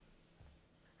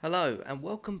Hello and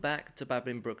welcome back to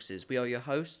Babbling Brookses. We are your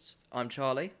hosts. I'm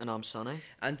Charlie, And I'm Sonny.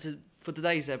 and for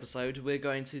today's episode, we're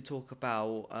going to talk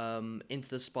about Into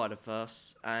the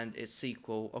Spider-Verse and its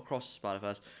sequel, Across the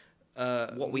Spider-Verse.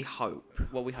 What we hope.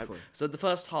 What we hope. for- So the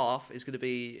first half is going to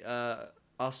be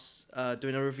us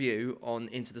doing a review on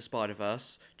Into the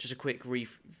Spider-Verse, just a quick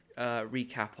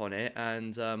recap on it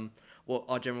and what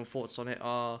our general thoughts on it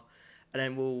are. And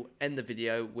then we'll end the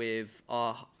video with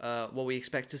our what we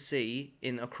expect to see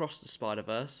in Across the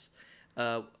Spider-Verse,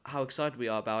 how excited we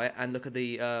are about it, and look at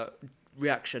the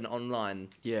reaction online.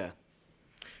 Yeah.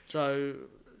 So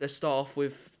let's start off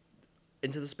with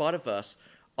Into the Spider-Verse.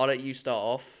 I'll let you start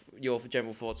off your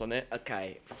general thoughts on it.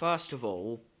 Okay. First of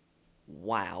all,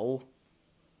 wow.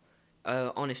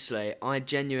 Honestly, I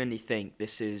genuinely think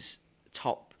this is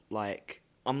top. Like,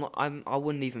 I'm not. I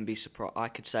wouldn't even be surprised. I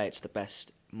could say it's the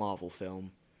best Marvel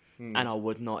film, and I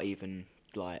would not even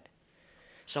like.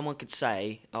 Someone could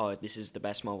say, "Oh, this is the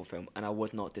best Marvel film," and I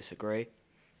would not disagree.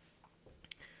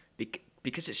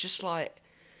 Because it's just like,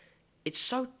 it's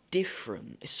so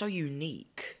different. It's so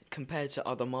unique compared to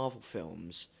other Marvel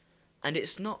films, and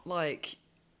it's not like.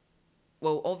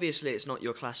 Well, obviously, it's not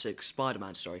your classic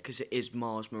Spider-Man story because it is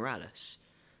Miles Morales,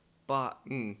 but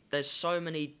there's so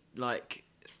many like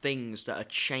things that are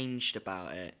changed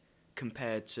about it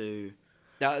compared to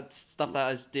That's stuff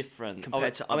that is different.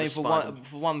 Compared to I other mean, Spider-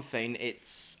 for one thing,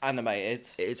 it's animated.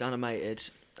 it is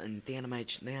animated, and the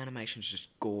animation's just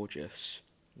gorgeous.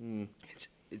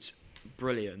 It's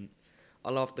brilliant.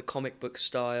 I love the comic book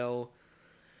style,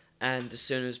 and as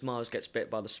soon as Miles gets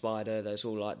bit by the spider, there's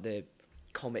all like the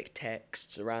comic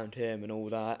texts around him and all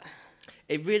that.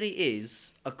 It really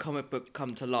is a comic book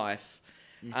come to life,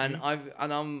 and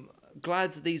I'm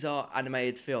glad these are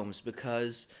animated films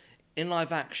because in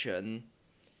live action,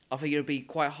 I think it would be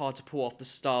quite hard to pull off the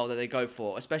style that they go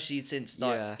for, especially since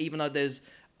like Yeah. even though there's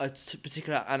a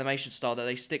particular animation style that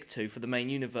they stick to for the main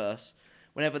universe,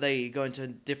 whenever they go into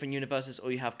different universes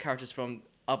or you have characters from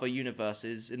other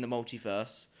universes in the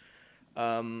multiverse.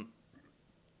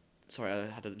 Sorry, I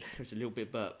had it was a little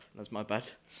bit burp. That's my bad.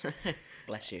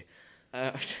 Bless you.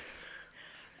 Uh,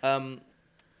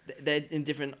 they're in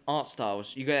different art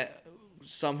styles. You get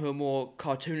some who are more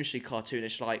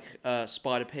cartoonish, like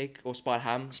Spider Pig or Spider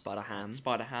Ham. Spider Ham.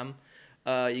 Spider Ham.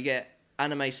 You get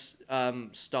anime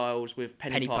styles with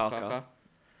Penny, Penny Parker. Parker.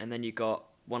 And then you got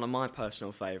one of my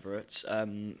personal favourites,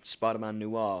 Spider-Man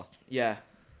Noir. Yeah,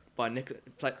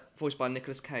 voiced by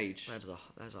Nicolas Cage.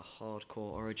 That's a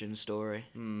hardcore origin story.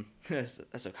 That's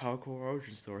a hardcore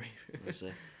origin story. That's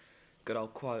a good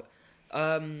old quote.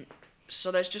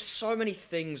 So there's just so many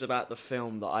things about the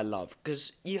film that I love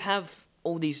because you have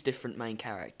all these different main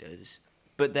characters,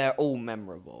 but they're all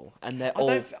memorable and they're all.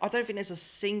 I don't think there's a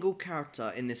single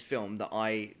character in this film that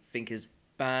I think is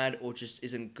bad or just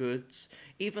isn't good.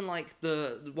 Even like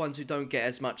the ones who don't get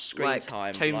as much screen like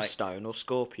time, Tombstone or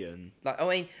Scorpion. I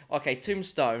mean, okay,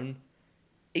 Tombstone.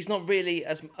 He's not really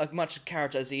as much a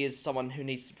character as he is someone who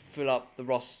needs to fill up the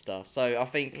roster. So I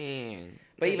think,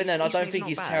 but even then, I don't think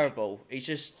he's not bad. terrible. He's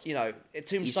just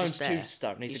Tombstone's there.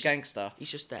 Tombstone. He's a gangster.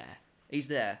 He's just there. He's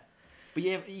there. But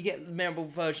yeah, you get memorable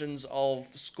versions of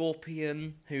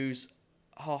Scorpion, who's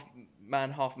half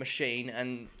man, half machine,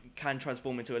 and can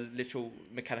transform into a literal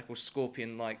mechanical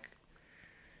scorpion-like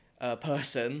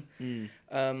person.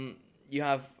 You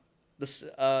have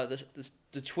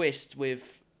the twist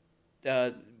with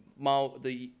the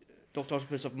Doctor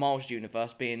Octopus of Miles'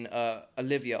 universe being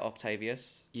Olivia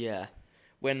Octavius. Yeah.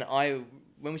 When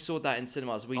we saw that in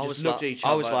cinemas, we I just was looked like, at each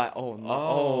other. I was like, oh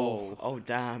no, oh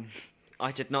damn.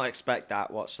 I did not expect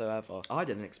that whatsoever. I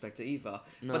didn't expect it either.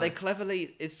 No. But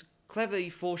it's cleverly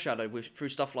foreshadowed through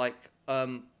stuff like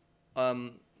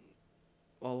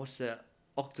what's it?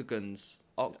 Octagons.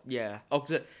 Yeah.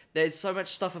 There's so much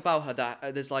stuff about her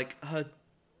that there's like her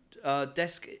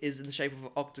desk is in the shape of an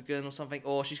octagon or something,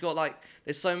 or she's got like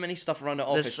there's so many stuff around her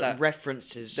office There's that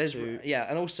references to yeah,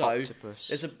 and also octopus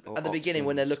there's or at the beginning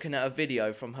when they're octagons. looking at a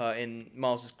video from her in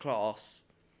Miles's class,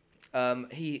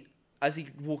 he as he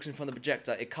walks in front of the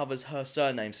projector, it covers her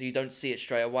surname, so you don't see it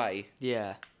straight away.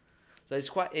 Yeah. So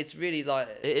it's really like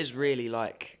It is really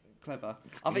like clever.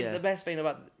 I think Yeah. the best thing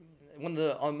about one of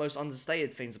the most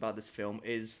understated things about this film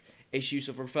is its use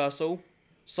of reversal.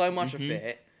 So much of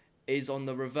it is on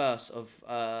the reverse of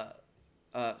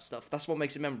stuff. That's what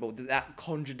makes it memorable. That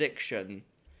contradiction.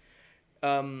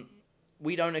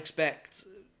 We don't expect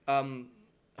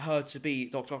her to be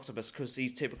Dr. Octopus because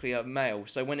he's typically a male.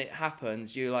 So when it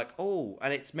happens, you're like, oh,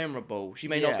 and it's memorable. She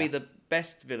may not Yeah. be the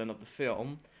best villain of the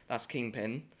film. That's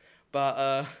Kingpin,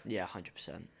 but yeah,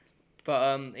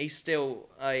 100%. he's still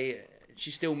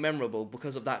she's still memorable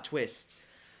because of that twist.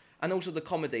 and also the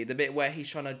comedy, the bit where he's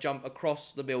trying to jump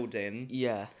across the building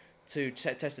Yeah. to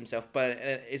test himself, but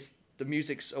it's the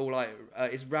music's all like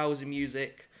it's rousing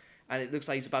music, and it looks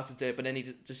like he's about to do it, but then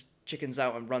he just chickens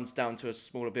out and runs down to a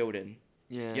smaller building.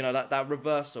 Yeah. You know, that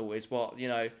reversal is what, you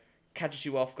know, catches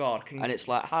you off guard. And it's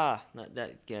like, yeah,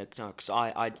 no, because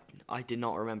I did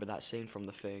not remember that scene from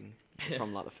the thing,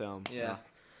 from like the film. Yeah.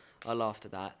 I laughed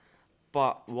at that.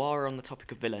 But while we're on the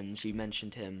topic of villains, you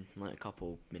mentioned him like a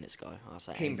couple minutes ago. I was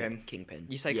like Kingpin. Kingpin.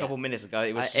 You say a Yeah. couple minutes ago,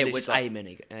 it was a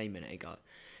minute ago.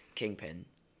 Kingpin.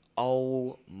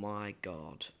 Oh my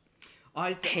god.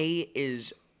 He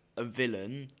is a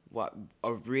villain. What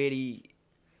a really,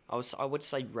 I would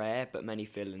say rare, but many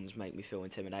villains make me feel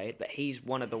intimidated. But he's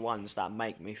one of the ones that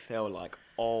make me feel like,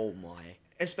 oh my.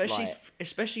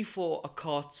 Especially for a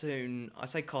cartoon, I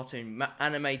say cartoon,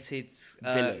 animated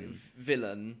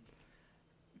villain.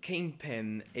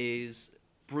 Kingpin is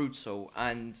brutal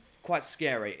and quite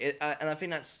scary, and I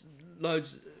think that's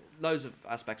loads of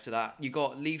aspects to that. You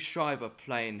got Liev Schreiber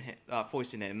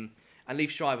voicing him, and Liev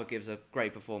Schreiber gives a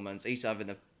great performance. He's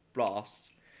having a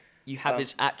blast. You have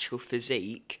his actual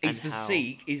physique. His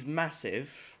physique is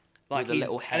massive. Like with a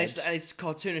little head. And it's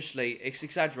cartoonishly, it's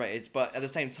exaggerated, but at the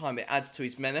same time, it adds to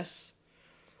his menace.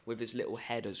 With his little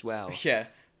head as well. Yeah.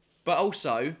 But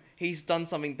also, he's done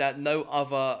something that no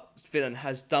other villain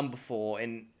has done before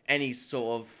in any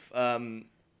sort of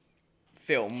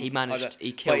film. He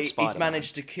killed Spider-Man. He's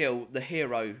managed to kill the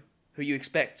hero who you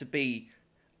expect to be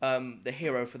the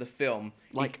hero for the film.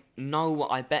 I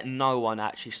bet no one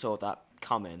actually saw that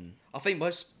coming. I think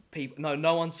most people...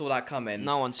 No one saw that coming.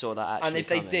 No one saw that actually And if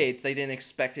coming. they did, they didn't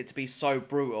expect it to be so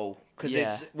brutal. Because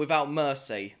it's without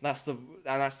mercy. That's the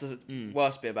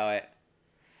worst bit about it.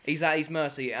 He's at his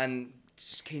mercy, and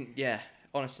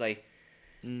honestly,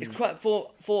 it's quite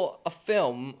for a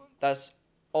film that's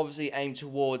obviously aimed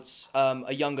towards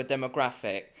a younger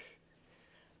demographic,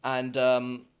 and I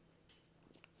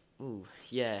don't know.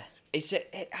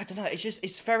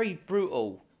 It's very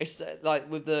brutal. It's like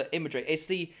with the imagery. It's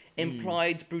the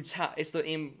implied It's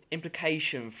the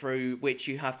implication through which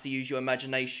you have to use your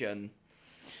imagination.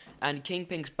 And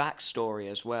Kingpin's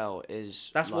backstory as well is...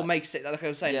 That's what makes it, like I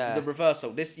was saying, the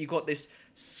reversal. You got this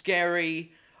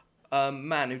scary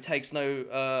man who takes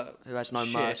no... who has no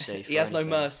mercy. He has no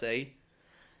mercy.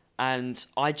 And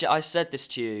I said this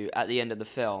to you at the end of the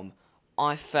film.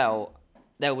 I felt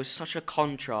there was such a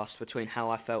contrast between how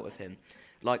I felt with him.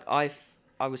 Like, I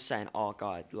was saying, oh,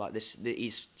 God, like,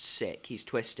 he's sick, he's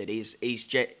twisted, he's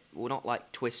not,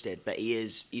 like, twisted, but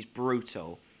he's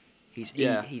brutal. He's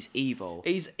evil.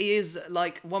 He is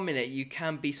like 1 minute you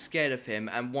can be scared of him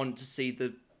and want to see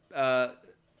the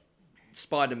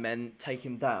Spider-Man take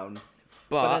him down,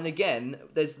 but then again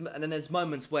there's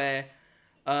moments where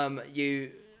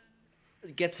you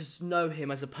get to know him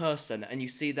as a person and you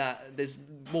see that there's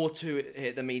more to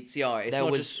it than meets the eye. There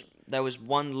was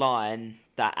one line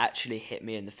that actually hit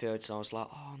me in the field, so I was like,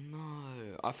 oh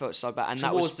no, I felt so bad. And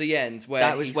towards the end, where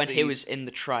that was when he was in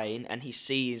the train and he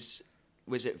sees.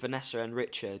 Was it Vanessa and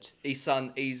Richard? His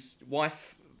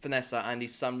wife Vanessa and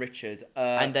his son Richard.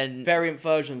 And then variant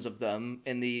versions of them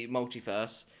in the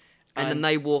multiverse. And then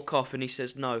they walk off, and he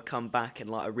says, "No, come back," in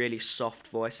like a really soft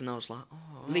voice. And I was like,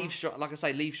 "Oh."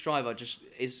 Liev Schreiber just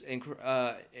is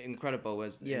incredible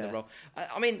in the role.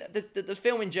 I mean, the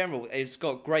film in general has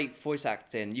got great voice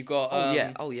acting. You got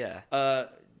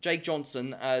Jake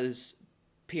Johnson as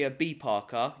Peter B.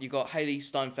 Parker. You got Haley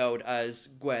Steinfeld as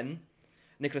Gwen.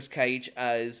 Nicolas Cage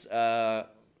as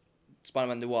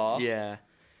Spider-Man Noir. Yeah.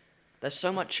 There's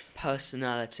so much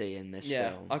personality in this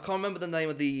film. I can't remember the name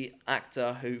of the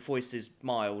actor who voices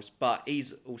Miles, but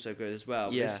he's also good as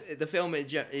well. Yeah. The film,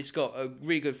 it's got a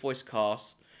really good voice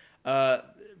cast. I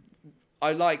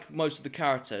like most of the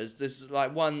characters. There's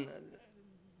like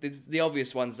there's the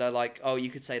obvious ones that are like, oh,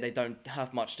 you could say they don't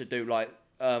have much to do, like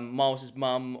Miles'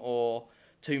 mum or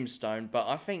Tombstone, but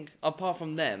I think apart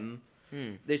from them,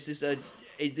 this is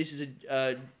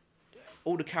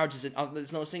all the characters.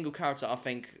 There's not a single character I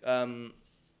think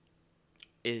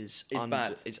is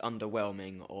bad. Is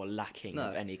underwhelming or lacking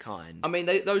of any kind. I mean,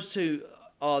 those two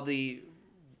are the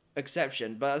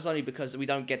exception, but that's only because we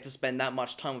don't get to spend that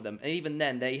much time with them. And even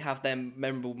then, they have their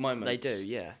memorable moments. They do,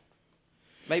 yeah.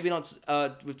 Maybe not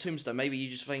with Tombstone. Maybe you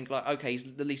just think like, okay, he's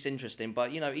the least interesting,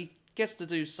 but you know, he gets to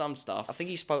do some stuff. I think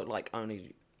he spoke like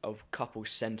only a couple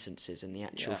sentences in the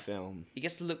actual film. He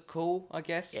gets to look cool, I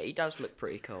guess. Yeah, he does look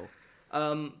pretty cool.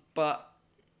 But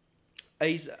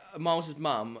Miles'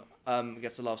 mum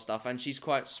gets a lot of stuff, and she's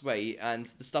quite sweet, and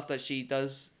the stuff that she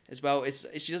does as well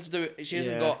she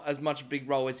hasn't got as much a big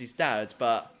role as his dad,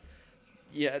 but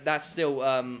yeah, that's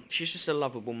still she's just a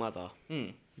lovable mother.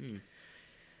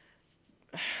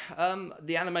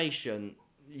 The animation.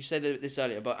 You said this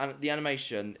earlier, but the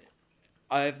animation.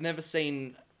 I've never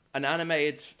seen an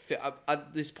animated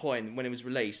at this point when it was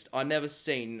released. I've never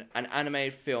seen an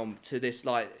animated film to this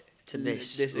To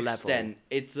this extent. level.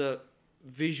 It's a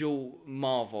visual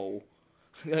marvel,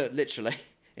 literally.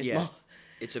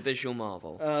 It's a visual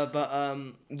marvel. But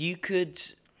You could.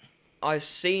 I've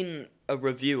seen a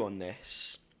review on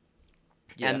this,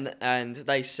 yeah. and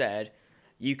they said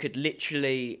you could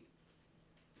literally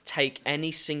take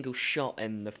any single shot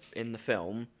in the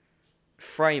film,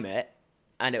 frame it,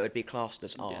 and it would be classed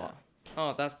as art. Yeah.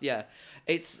 Oh, that's yeah.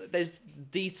 There's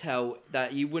detail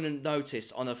that you wouldn't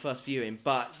notice on a first viewing,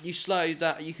 but you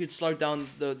could slow down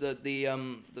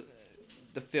the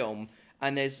film,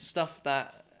 and there's stuff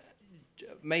that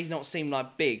may not seem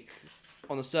like big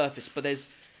on the surface, but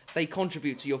they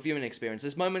contribute to your viewing experience.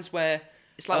 There's moments where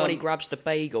It's like when he grabs the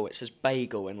bagel, it says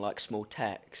bagel in like small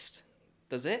text.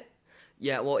 does it?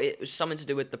 Yeah, well, it was something to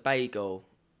do with the bagel,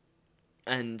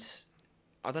 and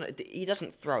I don't know. He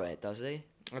doesn't throw it, does he?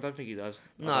 I don't think he does.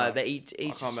 I No, don't know. but he I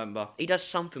just, can't remember. He does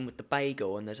something with the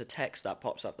bagel, and there's a text that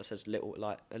pops up that says a little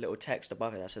text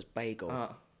above it that says bagel.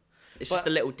 It's just but-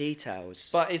 the little details.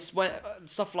 But it's when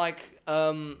stuff like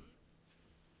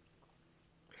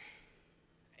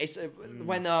it's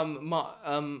when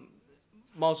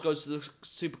Miles goes to the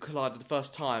Super Collider the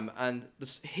first time, and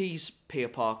he's Peter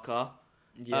Parker.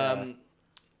 Yeah.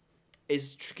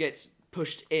 Gets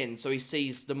pushed in, so he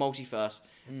sees the multiverse,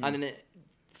 and then it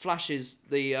flashes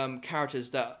the characters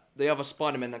that the other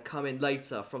Spider-Men that come in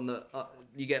later from the.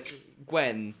 You get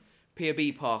Gwen, Peter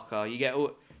B. Parker.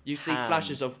 You see Ham.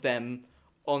 flashes of them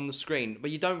on the screen,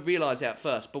 but you don't realize it at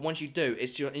first. But once you do,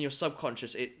 it's in your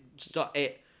subconscious. It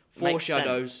Makes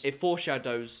foreshadows. sense. It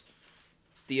foreshadows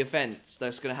the events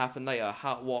that's going to happen later.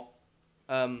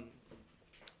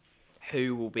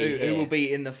 Who will be Who will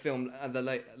be in the film at the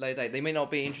later date. They may not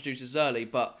be introduced as early,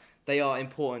 but they are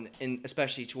important,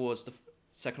 especially towards the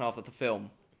second half of the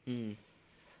film.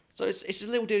 So it's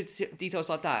little details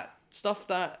like that. Stuff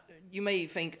that you may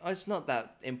think, oh, it's not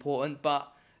that important,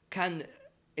 but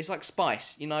it's like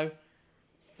spice, you know?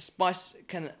 Spice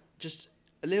can just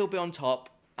a little bit on top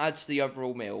add to the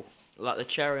overall meal. like the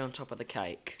cherry on top of the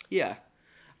cake. Yeah.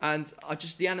 And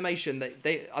the animation,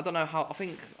 I don't know how, I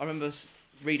think I remember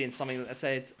reading something that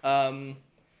said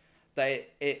that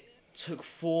it took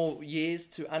 4 years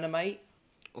to animate.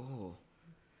 Oh,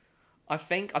 I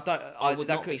think I would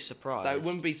not be surprised. That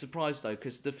wouldn't be surprised though,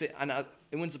 because it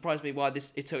wouldn't surprise me why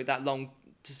it took that long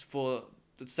just for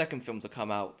the second film to come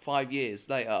out 5 years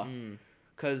later,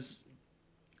 because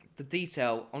the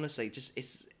detail, honestly, just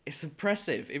it's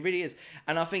impressive. It really is,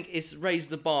 and I think it's raised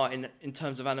the bar in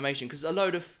terms of animation, because a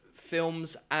load of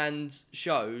films and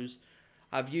shows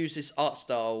have used this art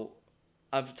style.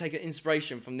 I've taken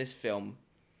inspiration from this film,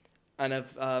 and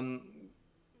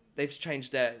they've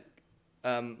changed their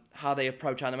how they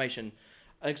approach animation.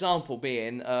 An example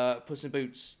being Puss in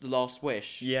Boots: The Last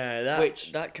Wish. Yeah,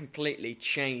 that completely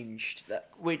changed that.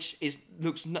 Which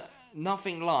looks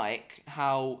nothing like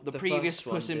how the previous first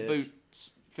one Puss in did.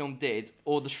 Boots film did,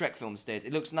 or the Shrek films did.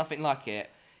 It looks nothing like it.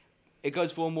 It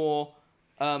goes for a more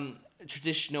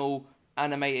traditional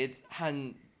animated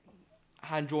hand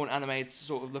drawn animated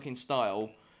sort of looking style.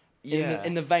 Yeah.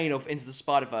 In the vein of Into the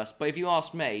Spider-Verse. But if you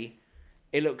ask me,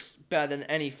 it looks better than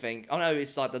anything. I know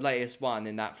it's like the latest one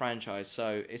in that franchise,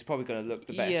 so it's probably going to look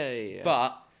the best. Yeah.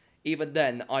 But even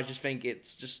then, I just think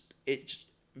it's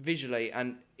visually,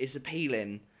 and it's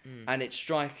appealing, and it's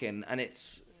striking, and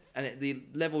the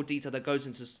level of detail that goes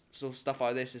into sort of stuff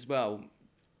like this as well.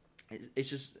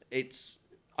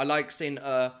 I like seeing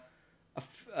a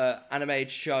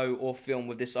animated show or film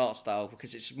with this art style,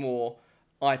 because it's more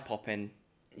eye popping.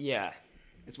 Yeah,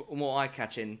 It's more eye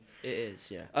catching. it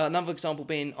is. Yeah. Another example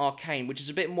being Arcane, which is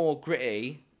a bit more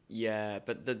gritty, Yeah,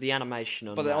 but the animation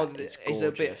on but that is it's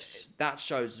gorgeous. a bit. That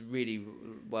show's really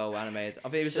well animated. I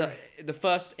think it was So- the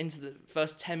first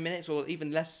 10 minutes or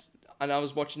even less, and I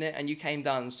was watching it, and you came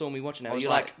down and saw me watching it. I was You're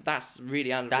like, like, that's really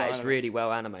That well is animated. really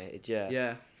well animated. Yeah.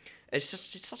 Yeah. It's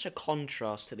such a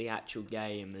contrast to the actual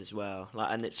game as well,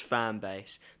 like, and its fan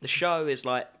base. The show is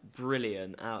like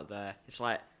brilliant out there. It's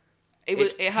like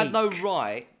It had no peak.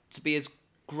 right to be as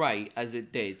great as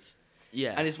it did.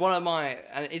 Yeah, And it's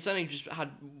it's only just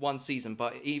had one season,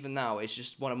 but even now, it's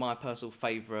just one of my personal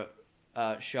favourite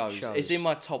shows. It's in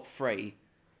my top 3,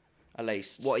 at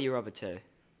least. what are your other two?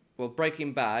 Well,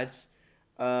 Breaking Bad.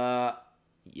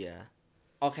 Yeah,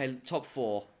 Okay, top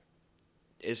 4.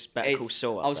 is Better Call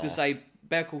Saul up I was there? gonna say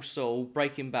Better Call Saul,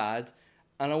 Breaking Bad,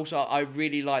 and also I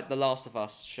really like The Last of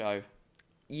Us show.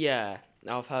 Yeah,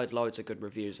 I've heard loads of good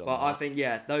reviews on But that. I think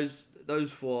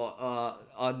those four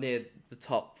are near the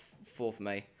top four for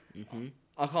me. Mm-hmm.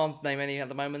 I can't name any at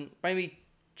the moment. Maybe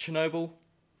Chernobyl,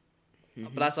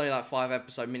 but that's only like 5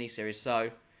 episode miniseries.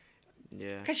 So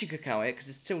Yeah. I guess you could count it because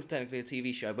it's still technically a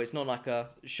TV show, but it's not like a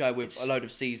show with a load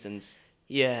of seasons.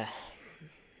 Yeah.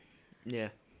 Yeah.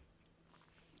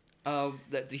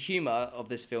 The humor of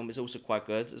this film is also quite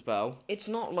good as well. It's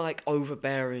not like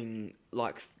overbearing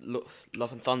like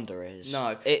Love and Thunder is.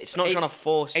 No, It's not trying to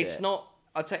force it. It's not.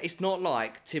 I'd say it's not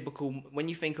like typical. When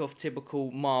you think of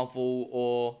typical Marvel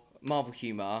or Marvel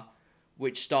humor,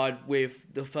 which started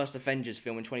with the first Avengers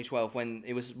film in 2012, when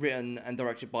it was written and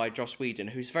directed by Joss Whedon,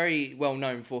 who's very well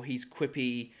known for his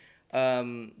quippy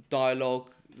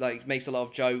dialogue, like makes a lot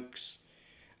of jokes,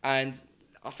 and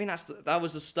I think that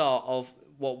was the start of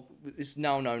what is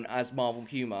now known as Marvel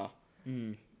humor.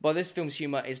 But this film's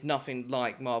humor is nothing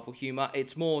like Marvel humor.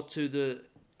 It's more to the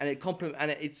it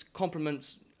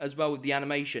complements as well with the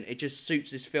animation. It just suits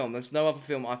this film. There's no other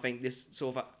film I think this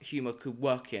sort of humor could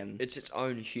work in. It's its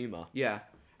own humor. Yeah,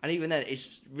 and even then,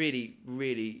 it's really,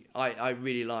 really. I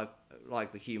really like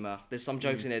the humor. There's some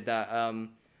jokes in it that I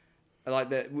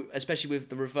like especially with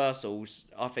the reversals.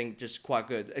 I think just quite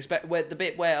good. Where the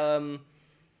bit where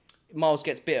Miles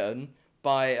gets bitten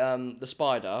by the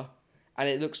spider, and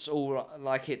it looks all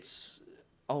like it's,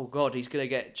 oh god, he's gonna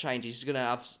get changed. He's gonna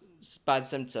have bad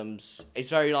symptoms.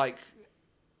 It's very like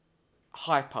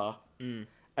hyper, and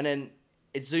then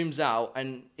it zooms out,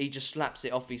 and he just slaps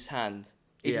it off his hand.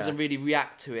 He doesn't really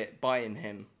react to it biting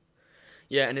him.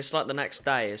 Yeah, and it's like the next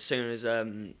day, as soon as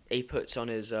he puts on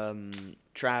his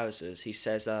trousers, he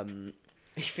says,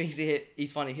 He thinks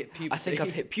he's finally hit puberty. I think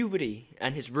I've hit puberty,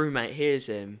 and his roommate hears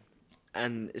him,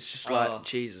 and it's just like,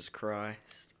 Jesus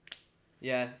Christ.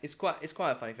 Yeah, it's quite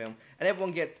a funny film, and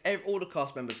all the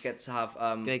cast members get to have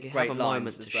They great have a lines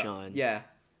moment as to well. shine. Yeah,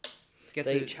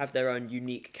 They each have their own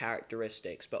unique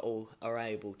characteristics, but all are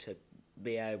able to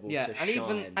to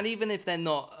shine. Even if they're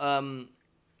not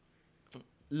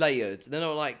layered, they're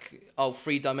not like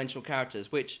 3-dimensional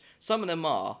characters, which some of them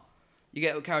are. You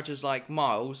get characters like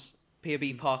Miles, Peter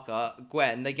B. Parker,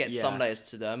 Gwen. They get some layers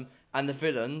to them, and the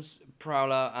villains,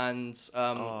 Prowler and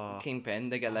Kingpin,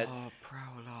 they get layers. Oh,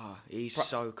 Prowler, he's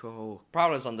so cool.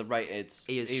 Prowler's underrated.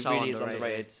 He really is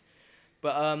underrated.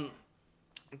 But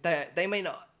they may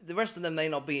not. The rest of them may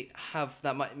not have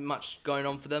that much going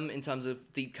on for them in terms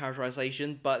of deep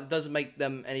characterization, but it doesn't make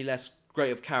them any less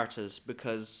great of characters,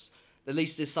 because at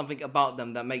least there's something about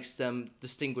them that makes them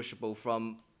distinguishable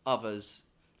from others.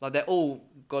 Like they're all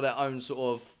got their own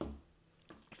sort of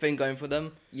thing going for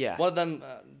them. Yeah. One of them,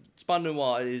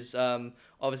 Spider-Noir, is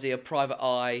obviously a private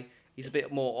eye. He's a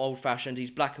bit more old-fashioned.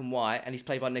 He's black and white, and he's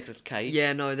played by Nicolas Cage.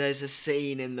 Yeah, no, there's a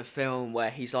scene in the film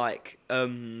where he's like,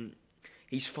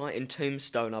 he's fighting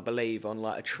Tombstone, I believe, on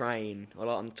like a train or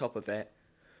like on top of it,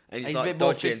 and he's like a bit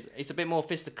dodging. It's a bit more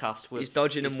fisticuffs. He's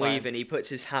dodging and weaving. He puts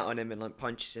his hat on him and like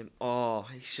punches him. Oh,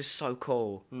 he's just so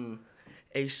cool.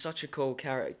 He's such a cool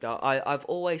character. I've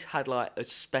always had like a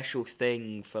special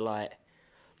thing for like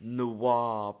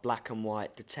noir, black and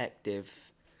white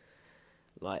detective,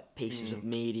 like pieces of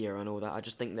media and all that. I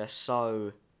just think they're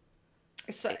so.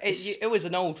 It was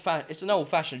an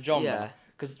old-fashioned genre. Yeah.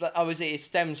 Because obviously it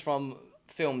stems from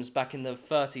films back in the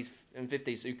 30s and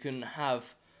 50s who couldn't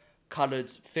have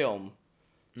coloured film,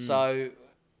 so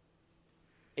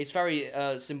it's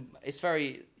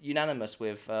very unanimous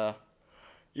with that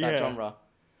genre.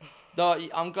 Though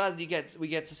I'm glad we get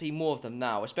to see more of them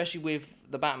now, especially with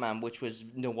the Batman, which was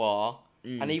noir,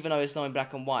 and even though it's not in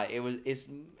black and white, it's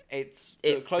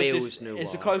the closest. Feels noir.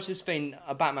 It's the closest thing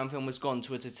a Batman film has gone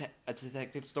to a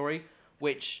detective story,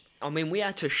 which. I mean, we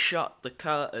had to shut the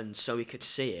curtains so we could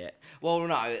see it. Well,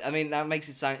 no, I mean that makes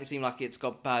it seem like it's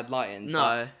got bad lighting.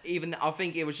 No, even I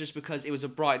think it was just because it was a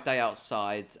bright day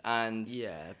outside, and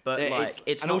but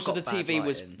it's and not also got the bad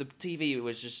TV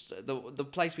was just the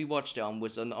place we watched it on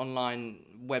was an online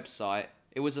website.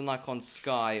 It wasn't like on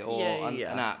Sky or an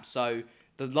app, so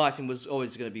the lighting was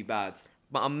always going to be bad.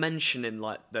 But I'm mentioning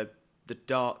like the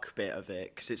dark bit of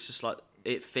it because it's just like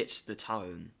it fits the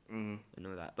tone and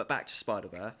all that. But back to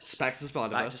Spider-Verse. Back to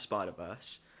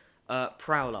Spider-Verse.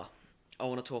 Prowler. I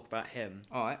want to talk about him.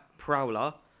 All right.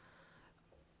 Prowler.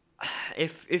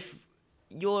 If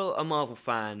you're a Marvel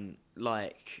fan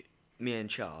like me and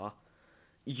Char,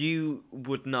 you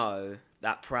would know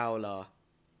that Prowler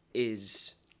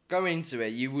is. Going into it,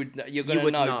 you're going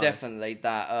to know definitely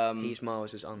that he's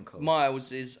Miles' uncle.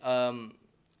 Miles'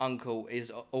 uncle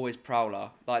is always Prowler.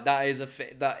 Like that is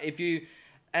that if you,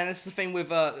 and it's the thing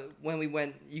with when we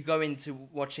went, you go into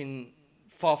watching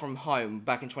Far From Home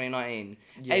back in 2019,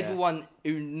 Yeah. everyone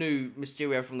who knew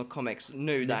Mysterio from the comics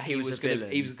knew that he was a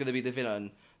villain. he was gonna be the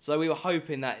villain. So we were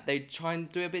hoping that they'd try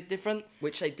and do a bit different.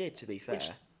 Which they did, to be fair.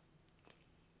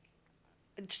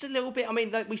 Just a little bit. I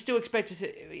mean, like, we still expected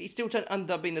it. He still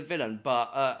ended up being the villain,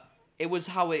 but it was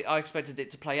how I expected it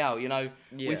to play out. You know,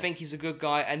 Yeah. we think he's a good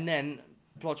guy, and then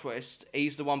plot twist,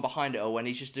 he's the one behind it all, and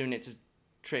he's just doing it to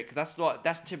trick. That's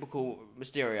typical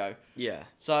Mysterio. Yeah.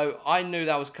 So I knew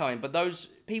that was coming, but those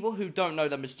people who don't know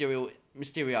that Mysterio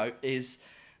is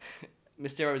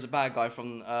Mysterio is a bad guy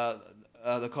from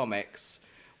the comics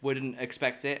wouldn't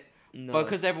expect it. No. But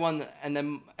because everyone and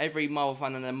then every Marvel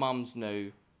fan and their mums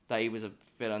knew that he was a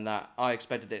villain, that I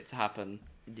expected it to happen.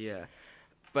 Yeah.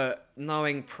 But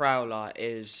knowing Prowler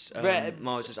is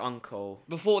Miles' uncle.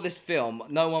 Before this film,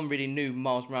 no one really knew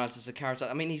Miles Morales as a character.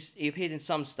 I mean, he appeared in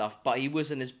some stuff, but he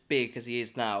wasn't as big as he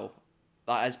is now,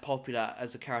 like as popular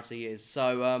as a character he is.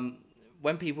 So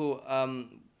when people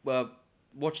were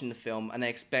watching the film and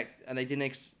they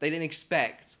didn't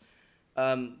expect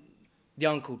the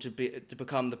uncle to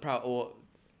become the Prowler, or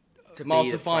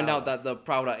Miles to find out that the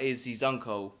Prowler is his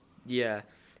uncle. Yeah.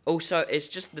 Also, it's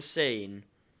just the scene.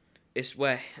 It's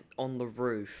where on the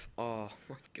roof. Oh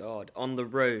my god, on the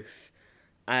roof,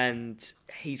 and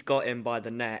he's got him by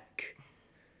the neck,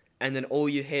 and then all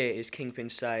you hear is Kingpin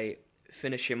say,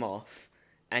 "Finish him off,"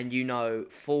 and you know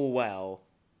full well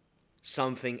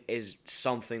something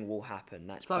will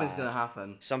happen. Something's gonna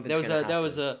happen.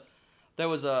 There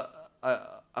was a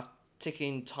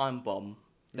ticking time bomb.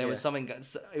 There was something.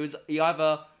 It was he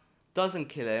either doesn't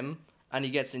kill him and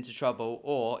he gets into trouble,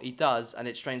 or he does and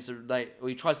it strains or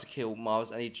he tries to kill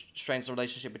Miles and he strains the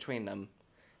relationship between them.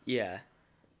 Yeah.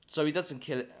 So he doesn't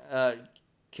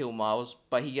kill Miles,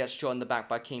 but he gets shot in the back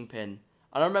by Kingpin.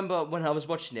 And I remember when I was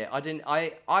watching it,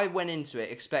 I went into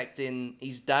it expecting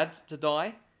his dad to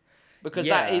die. Because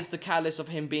that is the catalyst of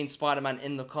him being Spider-Man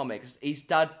in the comics. His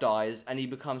dad dies and he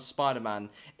becomes Spider-Man.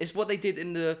 It's what they did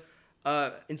in the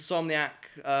Insomniac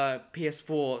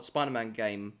PS4 Spider-Man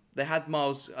game. They had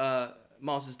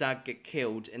Miles' dad get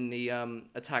killed in the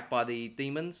attack by the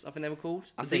demons, I think they were called.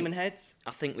 Demon heads?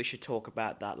 I think we should talk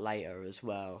about that later as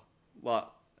well.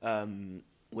 What?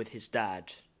 With his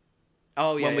dad.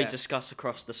 Oh, yeah, when we discuss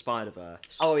Across the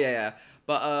Spider-Verse. Oh, yeah.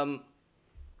 But,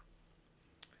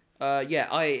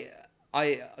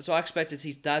 so I expected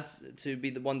his dad to be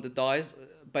the one that dies,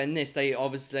 but in this, they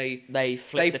obviously... They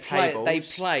flip the tables. They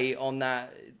play on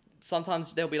that.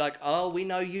 Sometimes they'll be like, oh, we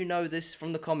know you know this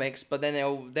from the comics, but then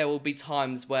there will be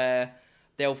times where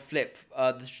they'll flip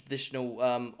the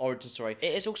traditional origin story.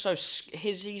 It is also...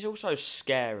 He's also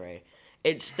scary.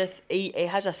 It's it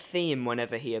has a theme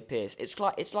whenever he appears. It's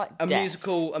like a death.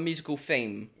 musical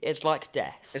theme. It's like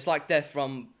death. It's like death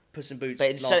from Puss in Boots. But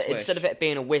instead of it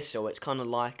being a whistle, it's kind of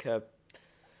like a...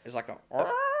 It's like a...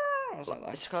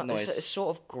 It's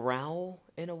sort of growl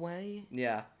in a way.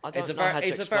 Yeah. I don't know how to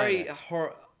It's a explain very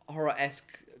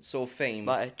horror-esque sort of theme.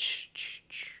 Like a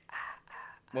ch-ch-ch.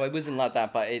 Well, it wasn't like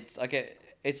that, but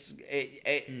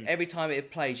every time it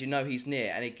plays, you know he's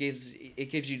near, and it gives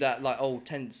you that like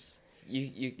tense.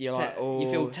 You're like, oh. You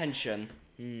feel tension.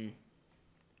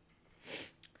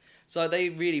 So they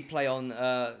really play on.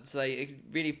 So they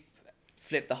really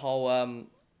flip the whole.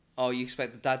 You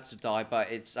expect the dad to die,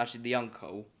 but it's actually the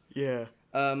uncle. Yeah.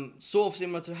 Sort of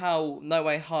similar to how No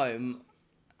Way Home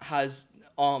has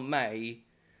Aunt May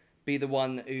be the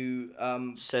one who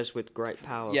says with great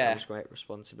power comes great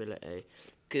responsibility.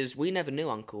 Because we never knew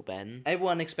Uncle Ben.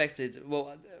 Everyone expected.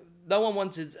 Well, no one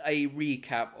wanted a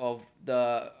recap of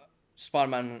the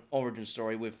Spider-Man origin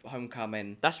story with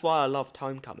Homecoming. That's why I loved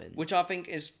Homecoming. Which I think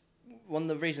is one of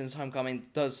the reasons Homecoming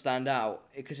does stand out,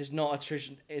 because it's not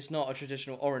a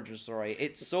traditional origin story.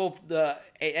 It's sort of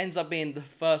it ends up being the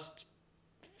first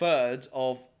third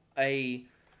of a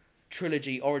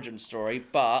trilogy origin story,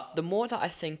 but the more that I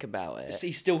think about it,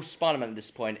 he's still Spider-Man at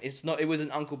this point. It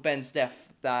wasn't Uncle Ben's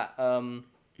death that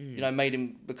made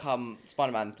him become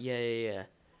Spider-Man. Yeah.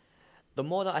 The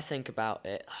more that I think about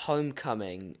it,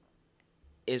 Homecoming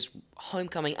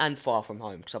and Far From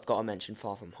Home, because I've got to mention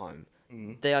Far From Home.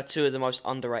 They are two of the most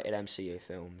underrated MCU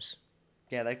films.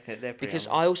 Yeah, they're pretty because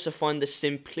I also find the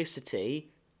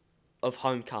simplicity of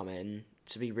Homecoming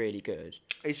to be really good.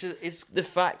 It's the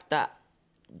fact that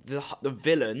the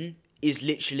villain is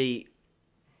literally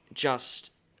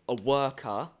just a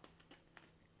worker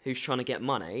who's trying to get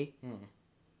money,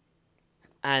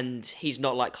 and he's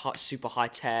not like super high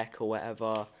tech or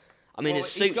whatever. I mean, his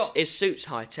suit's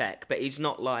high tech, but he's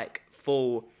not like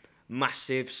full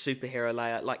massive superhero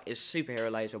layer. Like his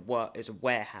superhero layer is a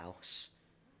warehouse.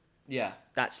 Yeah,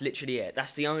 that's literally it.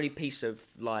 That's the only piece of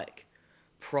like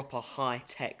proper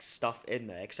high-tech stuff in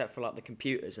there, except for like the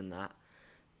computers and that.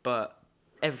 But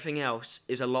everything else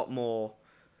is a lot more...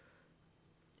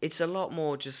 It's a lot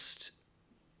more just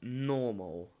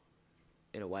normal,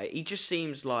 in a way. He just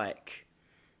seems like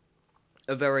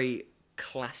a very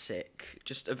classic,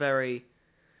 just a very...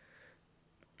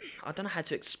 I don't know how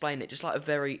to explain it, just like a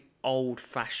very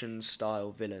old-fashioned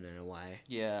style villain, in a way.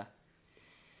 Yeah.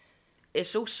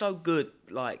 It's also good,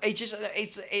 like...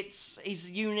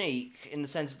 He's unique in the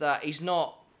sense that he's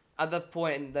not... At the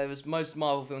point, there was most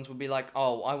Marvel films would be like,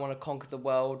 oh, I want to conquer the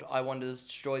world, I want to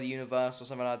destroy the universe, or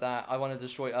something like that, I want to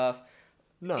destroy Earth.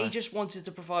 No. He just wanted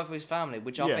to provide for his family,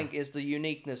 which I think is the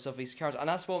uniqueness of his character. And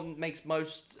that's what makes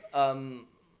most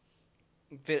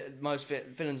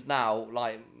villains now,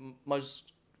 like,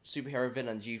 most superhero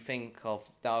villains you think of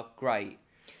that are great,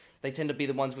 they tend to be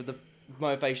the ones with the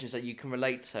motivations that you can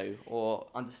relate to or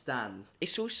understand.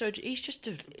 It's also... He's just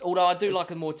a... Although I do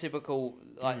like a more typical,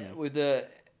 like, with the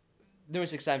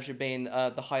newest exception being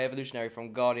the High Evolutionary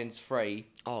from Guardians 3.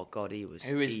 Oh, God, he was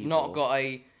Who has evil. not got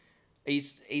a...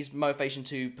 He's motivation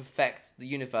to perfect the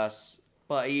universe,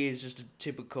 but he is just a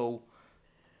typical,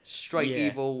 straight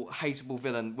evil, hateable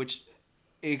villain, which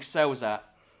he excels at.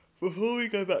 Before we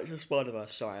go back to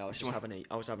Spider-Verse, sorry, I was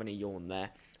having a yawn there.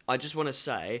 I just want to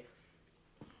say,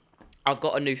 I've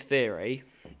got a new theory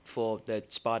for the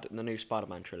new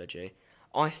Spider-Man trilogy.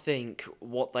 I think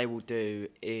what they will do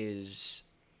is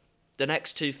the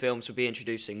next two films will be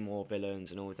introducing more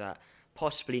villains and all that.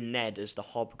 Possibly Ned as the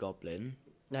Hobgoblin.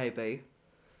 Maybe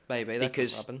that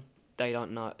because could happen. they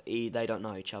don't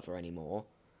know each other anymore.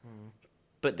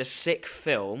 But the sixth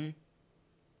film,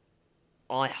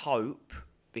 I hope,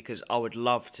 because I would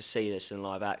love to see this in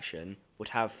live action, would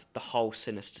have the whole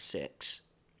Sinister Six,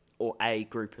 or a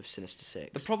group of Sinister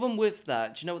Six. The problem with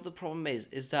that, do you know what the problem is?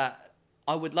 Is that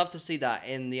I would love to see that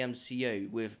in the MCU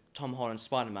with Tom Holland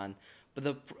Spider-Man. But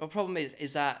the problem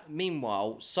is that,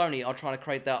 meanwhile, Sony are trying to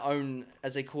create their own,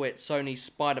 as they call it, Sony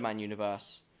Spider-Man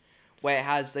universe, where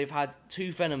they've had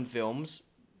two Venom films.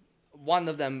 One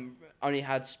of them only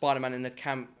had Spider-Man in a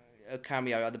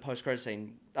cameo at the post-credit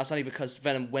scene. That's only because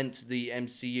Venom went to the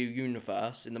MCU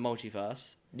universe, in the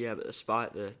multiverse. Yeah, but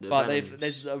the But Venoms...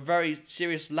 there's a very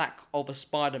serious lack of a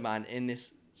Spider-Man in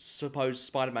this supposed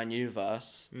Spider-Man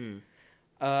universe.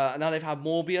 Now they've had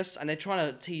Morbius, and they're trying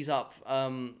to tease up...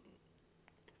 a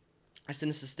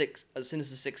Sinister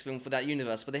Six film for that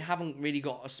universe, but they haven't really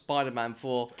got a Spider-Man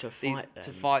to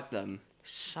fight them.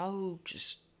 So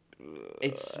just...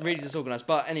 It's really disorganized.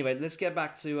 But anyway, let's get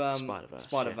back to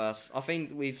Spider-Verse. I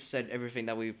think we've said everything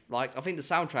that we've liked. I think the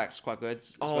soundtrack's quite good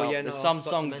as well. Yeah, There's no, some I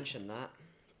forgot songs... to mention that.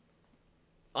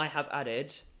 I have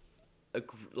added a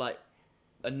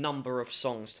number of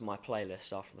songs to my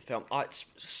playlist after the film.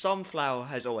 Sunflower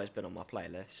has always been on my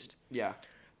playlist. Yeah.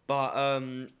 But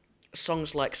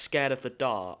songs like Scared of the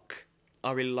Dark,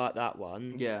 I really like that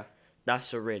one. Yeah.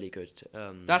 That's a really good...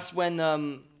 That's when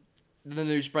the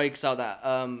news breaks out that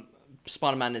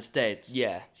Spider-Man is dead.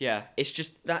 Yeah. Yeah. It's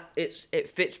just that it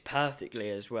fits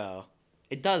perfectly as well.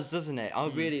 It does, doesn't it? I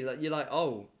really... You're like,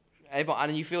 oh... Everyone,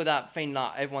 and you feel that thing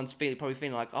like everyone's probably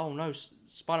feeling like, oh no,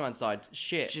 Spider-Man's died.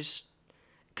 Shit. Just...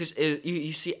 Because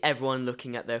you see everyone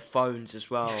looking at their phones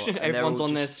as well. Everyone's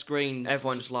on their screens.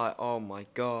 Everyone's like, oh my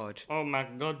god. Oh my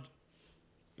god.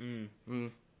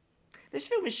 This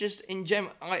film is just in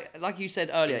general, like you said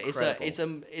earlier,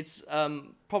 Incredible. it's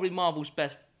probably Marvel's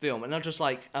best film, and not just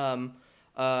like Marvel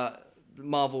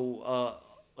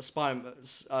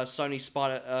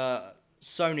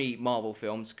Sony Marvel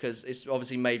films, because it's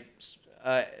obviously made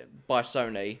by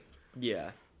Sony.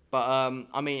 Yeah. But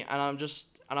I mean, and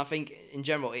I think in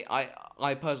general,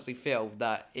 I personally feel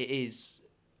that it is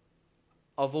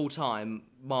of all time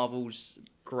Marvel's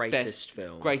Greatest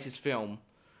film.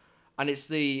 And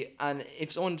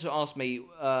if someone to ask me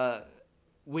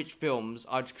which films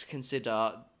I'd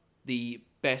consider the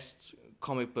best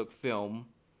comic book film,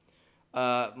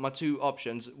 my two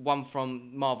options, one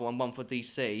from Marvel and one for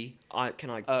DC. Can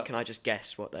I just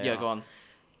guess what they are? Yeah, go on.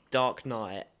 Dark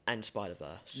Knight and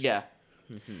Spider-Verse. Yeah.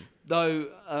 Though,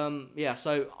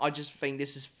 so I just think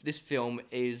this film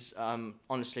is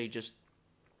honestly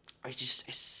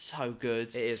it's so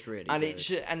good. It is really and good.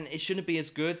 It shouldn't be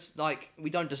as good. Like, we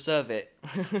don't deserve it.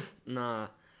 Nah.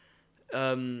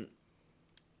 So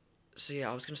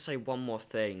yeah, I was gonna say one more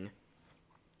thing.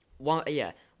 One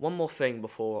more thing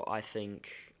before I think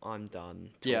I'm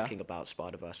done talking about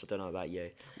Spider-Verse. I don't know about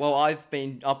you. Well, I've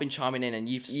been chiming in, and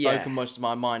you've spoken most of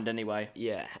my mind anyway.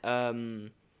 Yeah.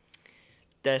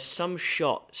 There's some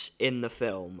shots in the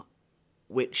film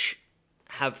which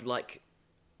have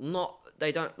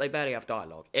they barely have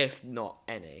dialogue, if not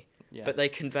any. Yeah. but they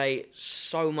convey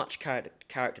so much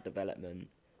character development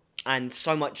and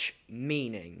so much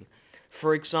meaning.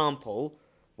 For example,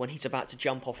 when he's about to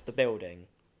jump off the building,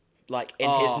 like in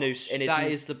his that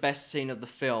is the best scene of the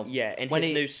film. Yeah, in when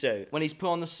his new suit. When he's put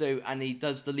on the suit and he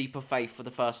does the leap of faith for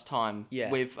the first time. Yeah.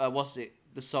 With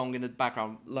the song in the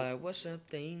background. Like, what's up,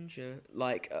 danger?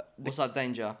 Like, What's Up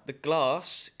Danger? the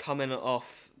glass coming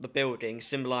off the building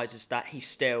symbolises that he's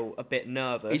still a bit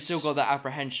nervous. He's still got that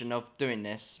apprehension of doing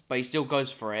this, but he still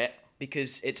goes for it.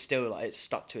 because it's still like it's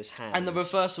stuck to his hands. And the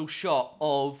reversal shot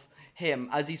of him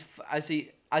as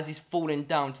he's falling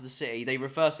down to the city, they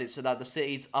reverse it so that the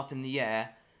city's up in the air,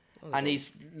 and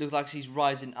he's looks like he's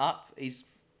rising up. He's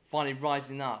finally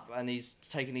rising up, and he's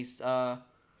taking his. There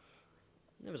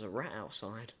was a rat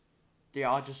outside.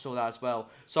 Yeah, I just saw that as well.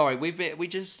 Sorry, we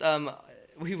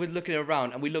were looking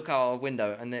around and we look out our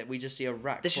window and we just see a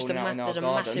rat There's crawling out in our there's a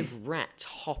garden. massive rat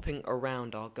hopping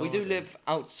around our garden. We do live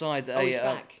outside Oh, he's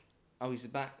back. Oh, he's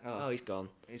back. Oh, he's gone.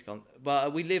 He's gone.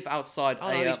 But we live outside.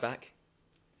 Oh, no, he's back.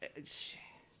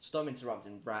 Stop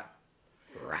interrupting, rat.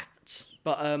 Rats.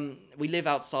 But we live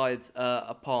outside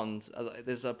a pond.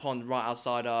 There's a pond right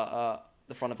outside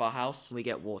the front of our house. We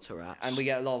get water rats. And we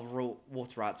get a lot of raw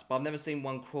water rats. But I've never seen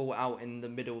one crawl out in the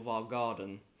middle of our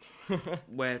garden.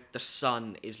 Where the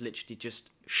sun is literally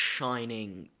just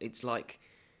shining. It's like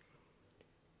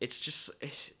it's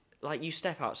like you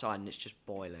step outside and it's just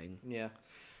boiling. Yeah.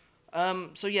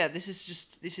 So yeah, this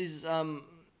is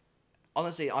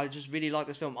honestly, I just really like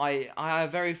this film. I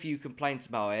have very few complaints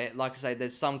about it. Like I say,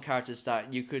 there's some characters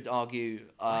that you could argue.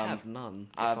 I have none,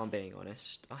 if I'm being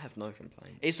honest. I have no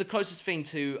complaints. It's the closest thing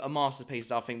to a masterpiece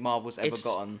that I think Marvel's ever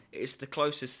gotten. It's the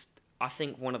closest, I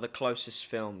think, one of the closest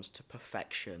films to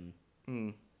perfection.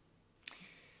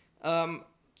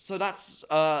 So that's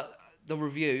the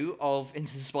review of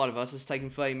Into the Spider-Verse. It's taken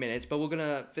 30 minutes, but we're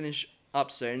gonna finish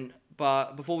up soon.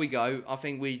 But before we go, I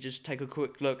think we just take a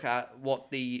quick look at what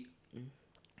the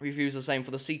reviews are saying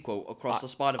for the sequel, Across the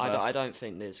Spider-Verse. I don't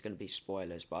think there's going to be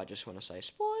spoilers, but I just want to say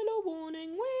spoiler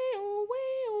warning,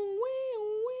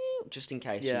 just in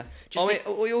case. Yeah.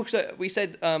 We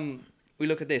said we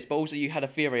look at this, but also you had a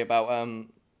theory about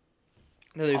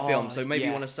the new film, so maybe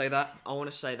you want to say that? I want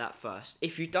to say that first.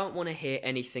 If you don't want to hear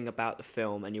anything about the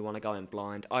film and you want to go in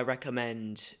blind, I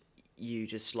recommend you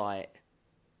just like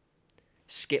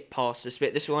skip past this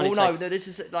bit. This will only no, this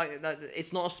is like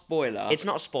it's not a spoiler. It's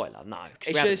not a spoiler, no,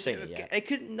 because we haven't seen it yet. It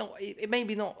could not. It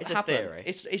maybe not. It's happen. a theory.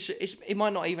 It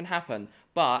might not even happen.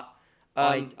 But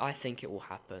I think it will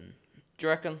happen. Do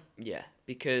you reckon? Yeah,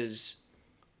 because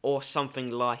or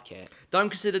something like it. Don't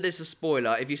consider this a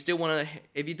spoiler. If you still want to,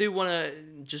 if you do want to,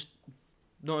 just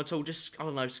not at all. Just I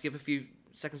don't know. Skip a few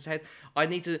seconds ahead. I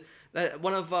need to.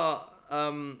 One of our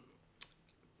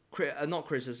not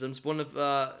criticisms. One of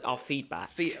our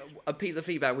feedback. A piece of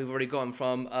feedback we've already gotten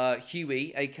from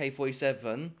Huey,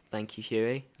 AK47. Thank you,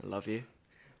 Huey. I love you.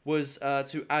 Was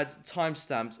to add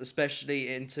timestamps,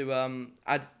 especially into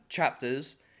add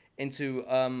chapters into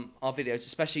our videos,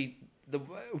 especially the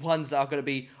ones that are going to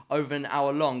be over an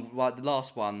hour long, like the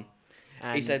last one.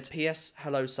 And he said, "P.S.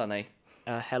 Hello, Sonny."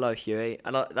 Hello, Huey.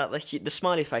 And the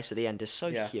smiley face at the end is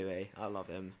so Huey. I love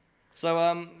him.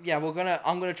 So yeah,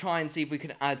 I'm gonna try and see if we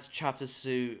can add chapters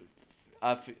to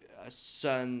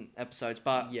certain episodes,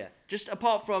 but yeah, just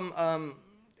apart from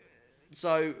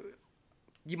so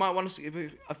you might want to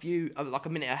skip a few like a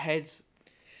minute ahead,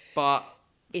 but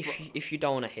if you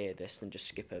don't want to hear this, then just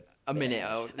skip a minute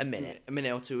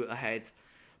or two ahead.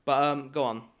 But go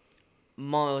on.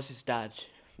 Miles' dad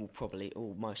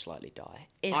will most likely die.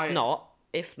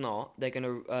 If not, they're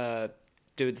gonna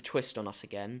do the twist on us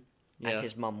again. And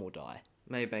his mum will die.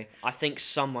 Maybe. I think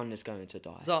someone is going to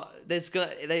die. So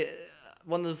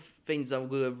one of the things that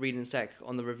we'll read in a sec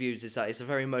on the reviews is that it's a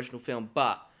very emotional film,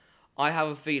 but I have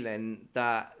a feeling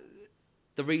that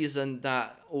the reason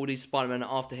that all these Spider-Men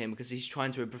are after him because he's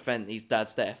trying to prevent his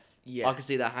dad's death. Yeah. I can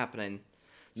see that happening.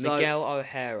 Miguel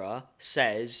O'Hara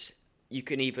says you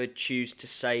can either choose to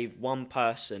save one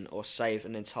person or save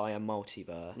an entire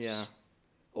multiverse. Yeah.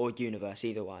 Or universe,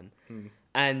 either one.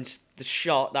 And the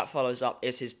shot that follows up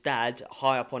is his dad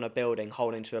high up on a building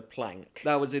holding to a plank.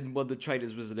 That was in one of the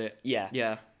trailers, wasn't it? Yeah.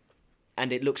 Yeah.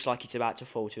 And it looks like he's about to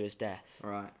fall to his death.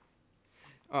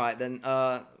 Alright, then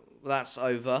that's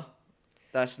over.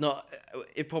 That's not...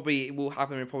 It probably will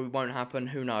happen, it probably won't happen,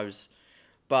 who knows.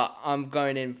 But I'm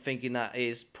going in thinking that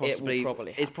is possibly... It will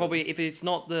probably happen. It's probably... If it's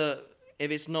not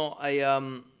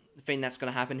a thing that's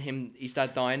going to happen, his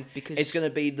dad dying, because it's going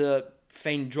to be the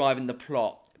thing driving the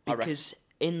plot. Because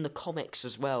in the comics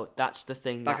as well, that's the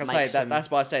thing that makes him... That's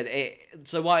why I said it.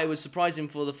 So why it was surprising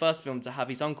for the first film to have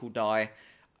his uncle die,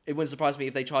 it wouldn't surprise me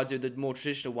if they try to do the more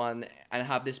traditional one and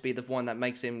have this be the one that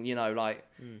makes him,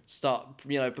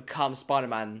 become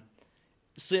Spider-Man.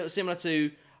 Similar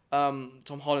to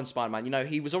Tom Holland's Spider-Man.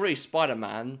 He was already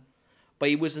Spider-Man, but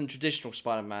he wasn't traditional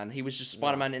Spider-Man. He was just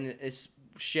Spider-Man in this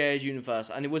shared universe,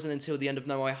 and it wasn't until the end of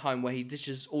No Way Home where he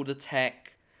ditches all the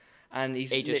tech, and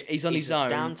he's on his own.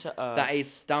 Down to earth. That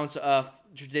is down to earth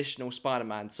traditional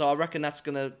Spider-Man. So I reckon that's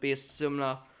gonna be a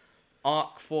similar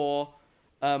arc for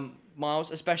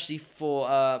Miles, especially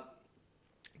for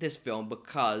this film,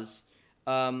 because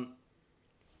I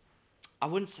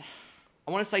want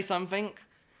to say something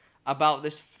about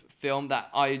this film that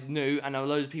I knew and a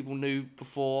load of people knew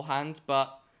beforehand,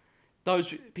 but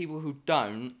those people who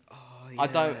don't, I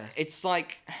don't. It's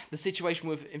like the situation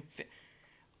with.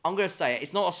 I'm gonna say it.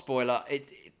 It's not a spoiler.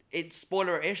 It's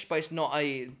spoiler-ish, but it's not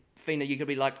a thing that you're gonna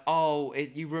be like, oh,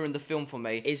 you ruined the film for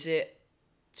me. Is it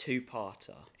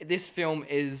two-parter? This film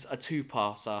is a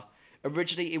two-parter.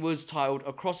 Originally, it was titled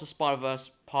Across the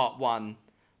Spider-Verse Part 1,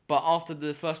 but after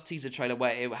the first teaser trailer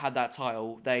where it had that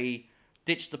title, they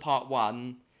ditched the Part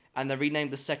 1, and they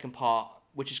renamed the second part,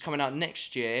 which is coming out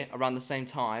next year, around the same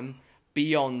time,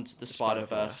 Beyond the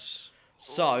Spider-Verse.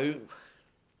 So,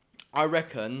 I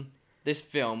reckon this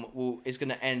film is going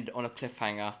to end on a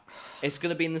cliffhanger. It's going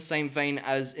to be in the same vein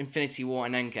as Infinity War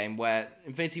and Endgame, where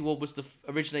Infinity War was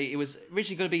originally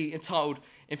going to be entitled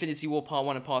Infinity War Part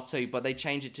 1 and Part 2, but they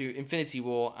changed it to Infinity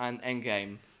War and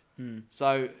Endgame.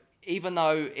 So, even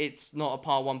though it's not a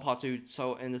Part 1, Part 2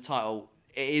 so in the title,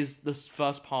 it is the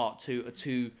first part to a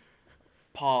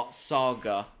two-part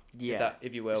saga,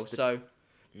 if you will.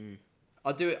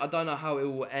 I don't know how it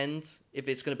will end, if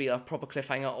it's going to be a proper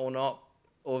cliffhanger or not,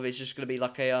 or if it's just going to be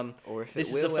like a... or if it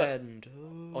will end.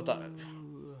 I'm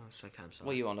sorry.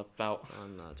 What are you on about?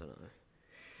 No, I don't know.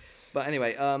 But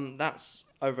anyway, that's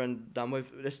over and done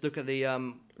with. Let's look at the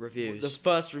reviews. The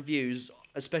first reviews,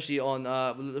 especially on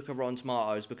look at Rotten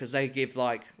Tomatoes, because they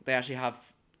actually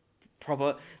have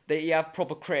proper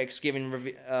critics giving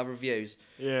reviews.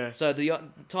 Yeah. So the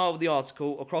title of the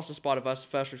article: Across the Spider-Verse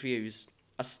First Reviews.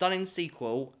 A stunning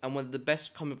sequel and one of the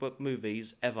best comic book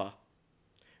movies ever.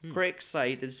 Critics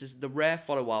say that this is the rare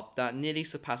follow-up that nearly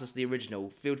surpasses the original,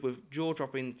 filled with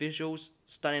jaw-dropping visuals,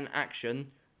 stunning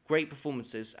action, great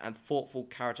performances, and thoughtful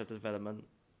character development.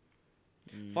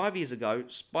 5 years ago,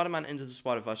 Spider-Man Into the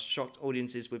Spider-Verse shocked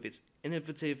audiences with its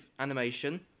innovative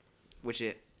animation, which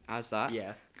it has that,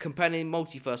 compelling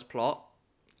multiverse plot,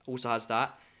 also has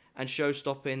that, and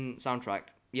show-stopping soundtrack.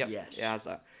 Yep, yes. It has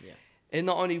that. Yeah. It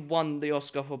not only won the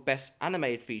Oscar for Best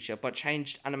Animated Feature, but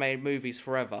changed animated movies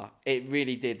forever. It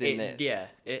really did, didn't it? Yeah,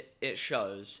 it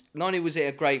shows. Not only was it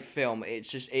a great film,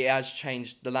 it has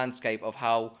changed the landscape of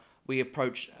how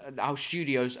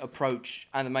studios approach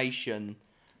animation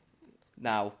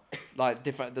now, like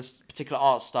the particular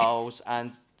art styles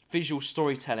and visual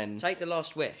storytelling. Take The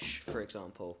Last Wish, for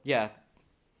example. Yeah.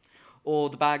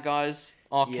 Or The Bad Guys,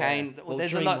 Arcane. Yeah. Well,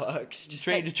 there's DreamWorks.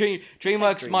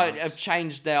 DreamWorks might have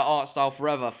changed their art style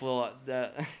forever for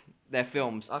their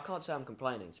films. I can't say I'm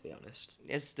complaining, to be honest.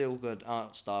 It's still good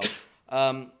art style.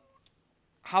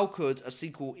 How could a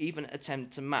sequel even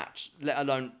attempt to match, let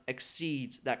alone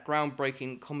exceed, that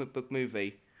groundbreaking comic book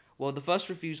movie? Well, the first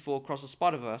reviews for Across the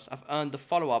Spider-Verse have earned the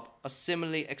follow-up a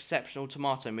similarly exceptional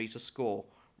tomato meter score,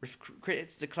 with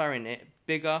critics declaring it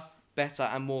bigger, better,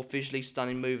 and more visually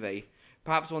stunning movie.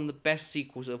 Perhaps one of the best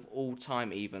sequels of all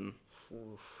time, even.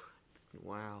 Oof.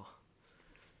 Wow.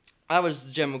 That was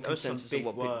the general Those consensus some of big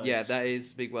what words. Yeah, that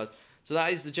is big words. So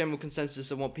that is the general consensus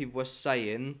of what people were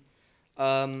saying.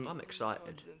 I'm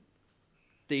excited.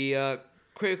 The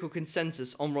critical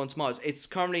consensus on Rotten Tomatoes, it's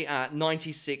currently at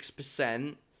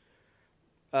 96%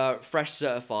 fresh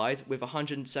certified with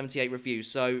 178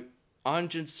 reviews. So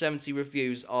 170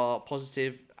 reviews are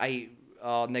positive, 8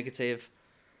 are negative.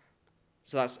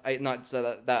 So that's 8 nights.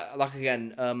 So that like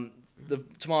again, the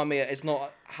tomato meter is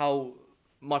not how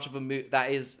much of a movie that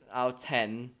is out of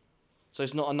 10. So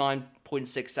it's not a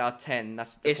 9.6 out of 10.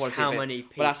 That's the quality how of it. many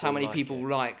people But that's how many like people it.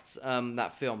 liked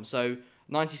that film. So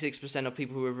 96% of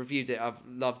people who have reviewed it have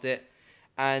loved it,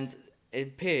 and it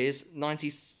appears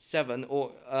 97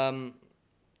 or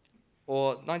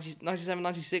 90, 97,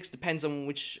 96 depends on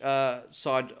which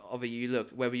side of it you look.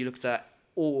 Whether you looked at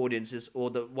all audiences or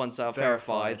the ones that are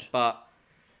verified. But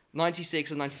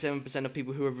 96 or 97% of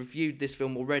people who have reviewed this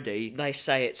film already. They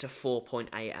say it's a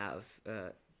 4.8 out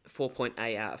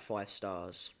of 5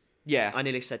 stars. Yeah, I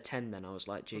nearly said 10 then. I was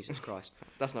like, Jesus Christ.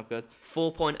 that's not good.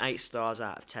 4.8 stars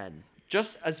out of 10.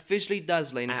 Just as visually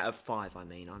dazzling. Out of 5, I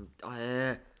mean.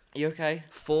 You okay?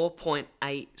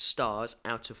 4.8 stars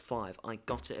out of 5. I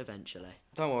got it eventually.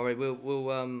 Don't worry,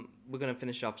 we're gonna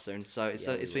finish up soon. So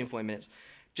Yeah, we it's been will. 40 minutes.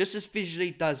 Just as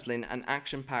visually dazzling and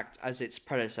action-packed as its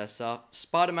predecessor,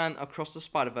 Spider-Man Across the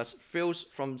Spider-Verse feels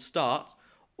from start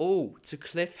all to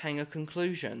cliffhanger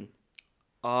conclusion.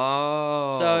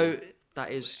 Oh. So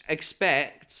That is...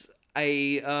 expect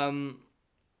a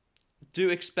do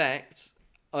expect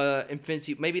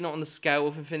Infinity, maybe not on the scale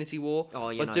of Infinity War,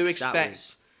 Oh, you but know, do 'cause that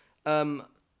expect was...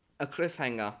 a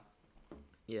cliffhanger.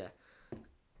 Yeah.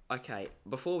 Okay,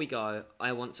 before we go,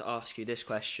 I want to ask you this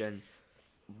question.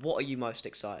 What are you most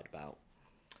excited about?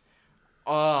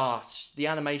 The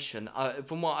animation.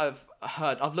 From what I've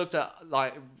heard, I've looked at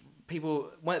like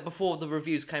people before the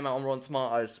reviews came out on Rotten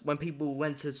Tomatoes. When people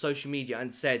went to social media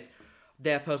and said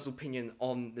their personal opinion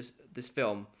on this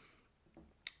film,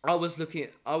 I was looking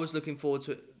forward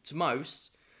to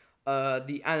most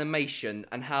the animation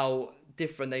and how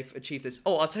different they've achieved this.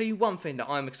 Oh, I'll tell you one thing that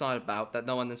I'm excited about that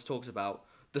no one else talks about: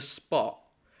 the Spot,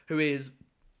 who is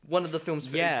one of the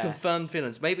film's Yeah. confirmed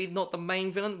villains. Maybe not the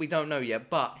main villain, we don't know yet,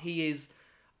 but he is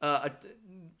a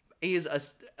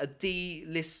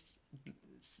D-list,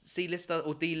 C-lister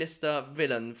or D-lister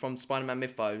villain from Spider-Man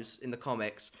mythos in the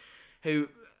comics, who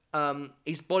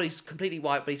his body's completely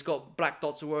white, but he's got black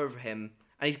dots all over him,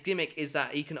 and his gimmick is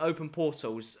that he can open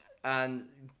portals and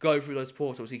go through those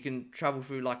portals. He can travel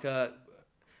through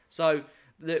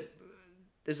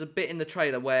there's a bit in the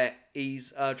trailer where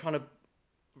he's trying to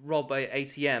rob a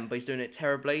ATM, but he's doing it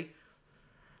terribly.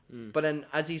 But then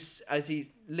as he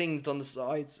lingers on the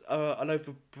sides, a loaf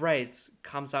of bread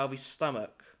comes out of his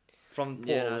stomach from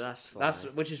the Yeah, no, pores. that's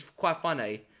funny. Which is quite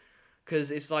funny,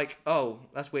 because it's like, oh,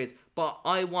 that's weird. But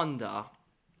I wonder,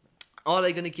 are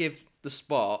they going to give the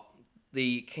Spot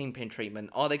the Kingpin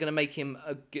treatment? Are they going to make him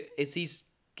is his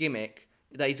gimmick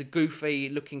that he's a goofy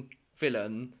looking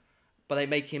villain, but they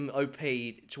make him OP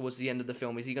towards the end of the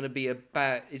film? Is he going to be a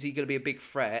big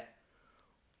threat?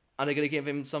 Are they going to give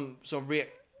him some sort of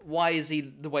why is he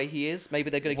the way he is? Maybe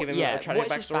they're going to give him a tragic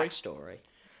what is backstory. his backstory?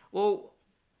 Well,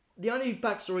 the only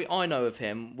backstory I know of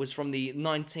him was from the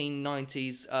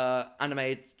 1990s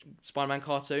animated Spider-Man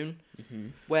cartoon,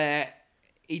 where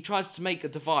he tries to make a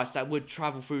device that would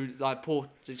travel through so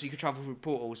you could travel through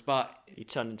portals, but He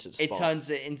turned into the Spot. it turns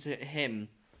it into him.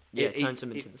 Yeah, it turns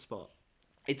him into the Spot.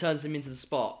 It turns him into the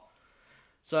Spot.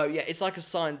 So yeah, it's like a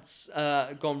science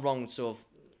gone wrong sort of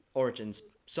origins.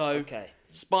 So Okay.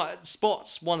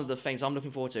 Spot's one of the things I'm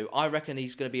looking forward to. I reckon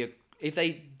he's going to be if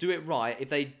they do it right, if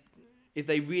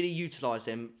they really utilize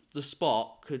him, the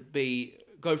Spot could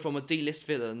go from a D-list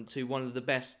villain to one of the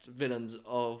best villains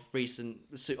of the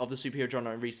superhero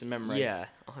genre in recent memory. Yeah,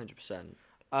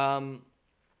 100%.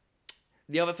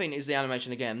 The other thing is the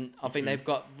animation again. I think they've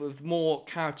got with more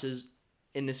characters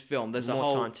in this film. There's More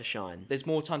time to shine. There's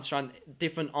more time to shine.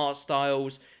 Different art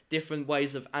styles, different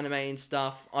ways of animating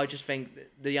stuff. I just think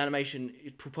the animation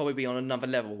could probably be on another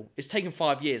level. It's taken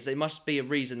 5 years. There must be a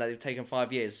reason that they've taken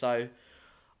 5 years. So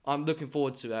I'm looking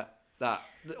forward to that.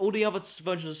 All the other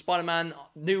versions of Spider-Man,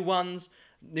 new ones,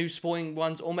 new supporting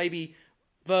ones, or maybe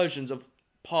versions of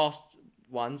past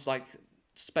ones like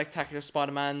Spectacular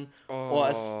Spider-Man, or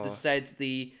as said,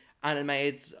 the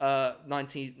animated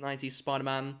 1990s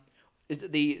Spider-Man. Is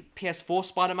it the PS4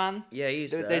 Spider-Man? Yeah,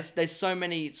 he's there. There's so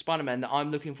many Spider-Man that I'm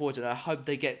looking forward to. And I hope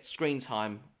they get screen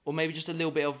time, or maybe just a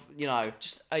little bit of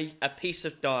Just a piece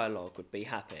of dialogue would be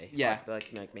happy. Yeah.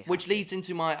 Like make me happy. Which leads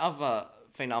into my other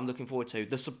thing that I'm looking forward to: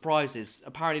 the surprises.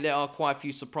 Apparently, there are quite a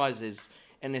few surprises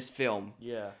in this film.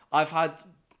 Yeah. I've had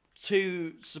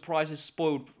 2 surprises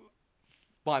spoiled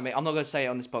by me. I'm not going to say it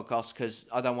on this podcast because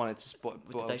I don't want it to spoil.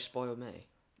 Did they spoil me?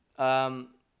 Well,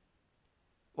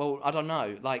 I don't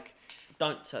know. Like,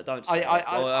 Don't say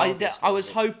I was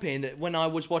hoping that when I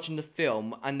was watching the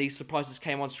film and these surprises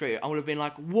came on screen, I would have been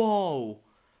like, whoa.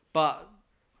 But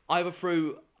either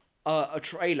through a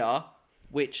trailer,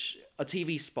 a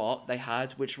TV spot they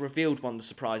had, which revealed one of the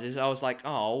surprises, I was like,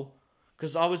 oh,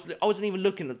 because I wasn't even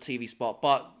looking at the TV spot,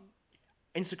 but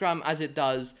Instagram, as it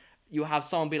does, you have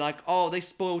someone be like, oh, they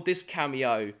spoiled this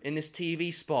cameo in this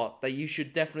TV spot that you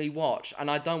should definitely watch, and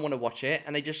I don't want to watch it,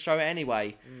 and they just show it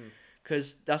anyway,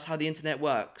 because that's how the internet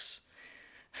works.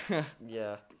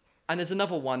 Yeah. And there's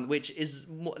another one which is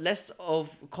less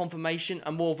of confirmation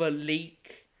and more of a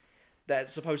leak that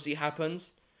supposedly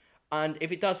happens. And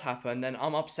if it does happen, then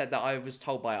I'm upset that I was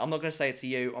told by it. I'm not going to say it to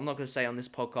you. I'm not going to say it on this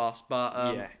podcast. But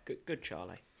yeah, good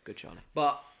Charlie. Good Charlie.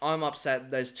 But I'm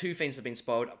upset there's 2 things that have been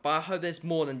spoiled. But I hope there's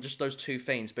more than just those 2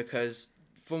 things, because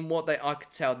from what I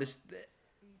could tell, based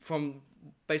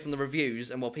on the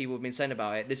reviews and what people have been saying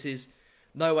about it, this is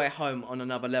No Way Home on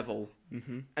another level.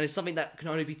 Mm-hmm. And it's something that can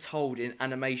only be told in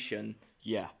animation.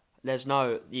 Yeah. There's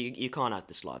no... You can't add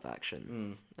this live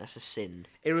action. That's a sin.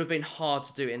 It would have been hard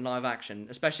to do in live action,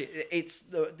 especially it's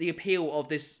the appeal of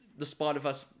the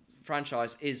Spider-Verse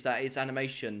franchise is that it's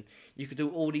animation. You could do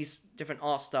all these different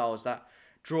art styles that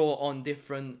draw on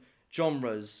different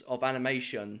genres of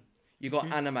animation. You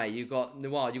got anime, you got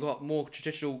noir, you got more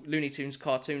traditional Looney Tunes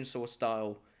cartoon sort of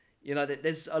style. You know,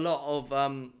 there's a lot of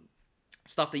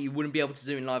stuff that you wouldn't be able to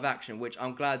do in live action, which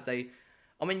I'm glad they.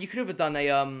 I mean, you could have done a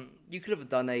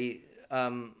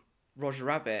Roger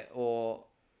Rabbit or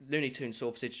Looney Tunes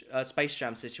sort of Space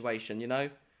Jam situation, you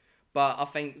know. But I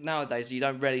think nowadays you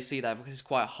don't really see that because it's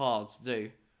quite hard to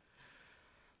do.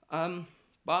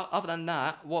 But other than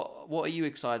that, what are you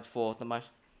excited for the most?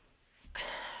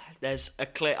 There's a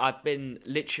clear... I've been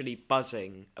literally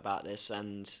buzzing about this,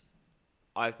 and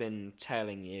I've been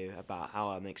telling you about how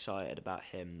I'm excited about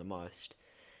him the most.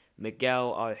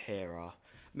 Miguel O'Hara.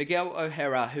 Miguel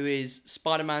O'Hara, who is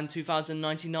Spider-Man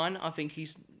 2099, I think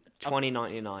he's...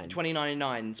 2099.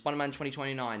 2099, Spider-Man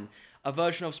 2029. A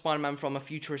version of Spider-Man from a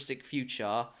futuristic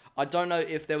future. I don't know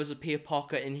if there was a Peter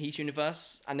Parker in his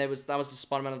universe, and that was the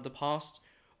Spider-Man of the past,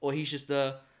 or he's just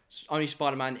the only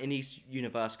Spider-Man in his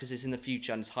universe because it's in the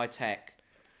future and it's high-tech.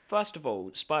 First of all,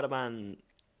 Spider-Man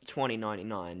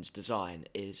 2099's design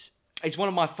is... It's one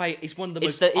of my It's one of the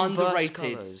It's most the inverse underrated...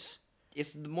 colours.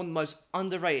 It's one of the most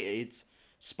underrated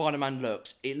Spider-Man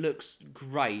looks. It looks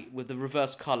great with the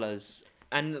reverse colours.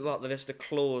 And like, there's the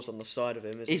claws on the side of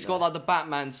him, isn't He's there? got like the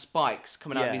Batman spikes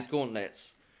coming out of Yeah. his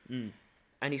gauntlets.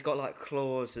 And he's got like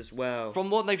claws as well.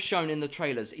 From what they've shown in the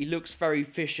trailers, he looks very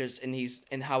vicious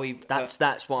in how he. That's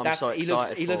what I'm so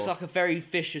excited He for. looks like a very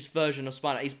vicious version of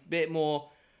Spider. He's a bit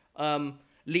more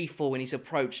lethal in his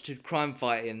approach to crime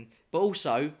fighting, but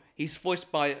also he's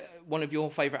voiced by one of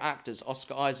your favourite actors,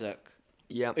 Oscar Isaac,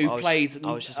 Yeah, who played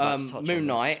I was just about to touch on Moon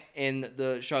this. Knight in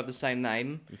the show of the same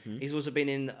name. He's also been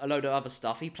in a load of other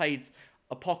stuff. He played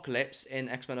Apocalypse in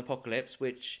X-Men Apocalypse,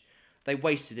 which they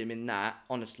wasted him in that,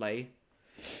 honestly.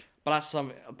 But that's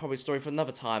probably a story for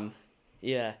another time.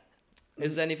 Yeah.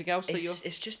 Is there anything else that you're...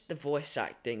 It's just the voice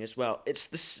acting as well. It's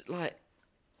this like,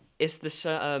 it's the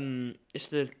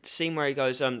scene where he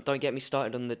goes, "Don't get me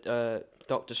started on the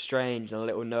Doctor Strange and a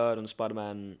little nerd on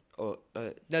Spider-Man," or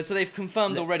No, so they've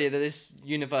confirmed already that this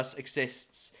universe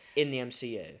exists in the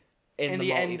MCU, in the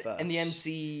multiverse. in the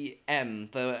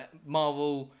MCM, the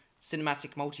Marvel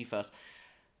Cinematic Multiverse.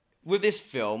 With this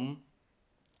film,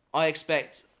 I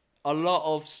expect a lot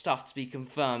of stuff to be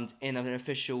confirmed in an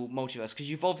official multiverse,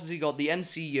 because you've obviously got the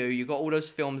MCU, you've got all those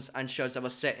films and shows that were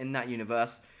set in that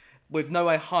universe. With No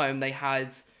Way Home, they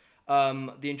had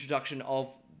the introduction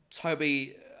of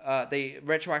Toby. They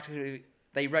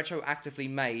retroactively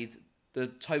made the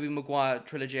Tobey Maguire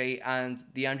trilogy and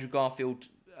the Andrew Garfield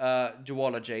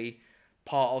duology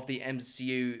part of the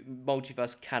MCU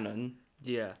multiverse canon.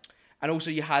 Yeah. And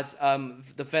also you had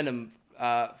the Venom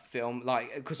film,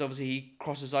 like, because obviously he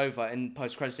crosses over in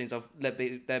post-credit scenes of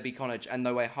There Be Carnage and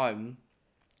No Way Home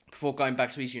before going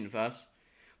back to his universe.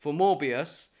 For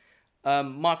Morbius,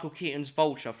 Michael Keaton's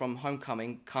Vulture from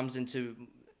Homecoming comes into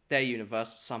their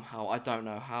universe somehow. I don't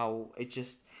know how.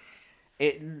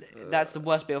 That's the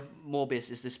worst bit of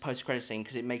Morbius, is this post-credit scene,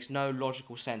 because it makes no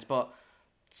logical sense. But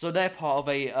so they're part of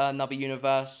another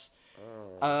universe.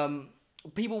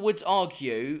 People would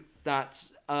argue that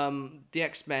the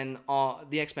X-Men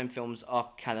films are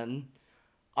canon.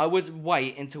 I would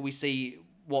wait until we see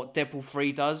what Deadpool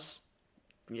 3 does.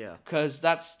 Yeah. Because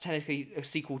that's technically a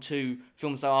sequel to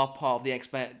films that are part of the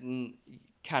X-Men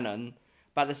canon.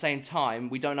 But at the same time,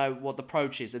 we don't know what the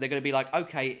approach is. Are they going to be like,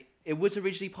 okay, it was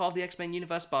originally part of the X-Men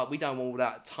universe, but we don't want all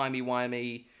that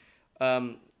timey-wimey,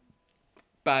 bad,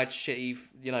 shitty,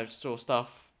 sort of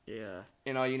stuff Yeah.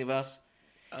 in our universe?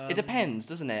 It depends,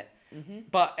 doesn't it? Mm-hmm.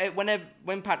 But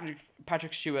when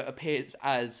Patrick Stewart appears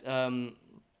as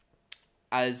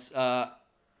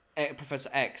Professor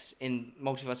X in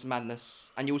Multiverse of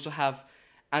Madness, and you also have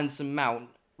Anson Mount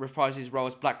reprise his role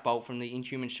as Black Bolt from the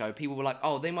Inhuman show, people were like,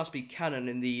 oh, they must be canon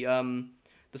in the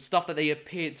stuff that they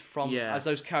appeared from as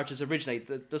those characters originally.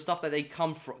 The stuff that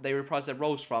they reprise their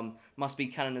roles from must be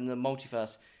canon in the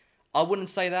multiverse. I wouldn't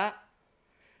say that.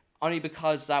 Only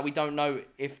because that we don't know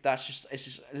if it's just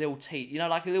a little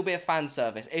like a little bit of fan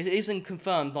service. It isn't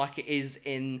confirmed like it is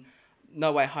in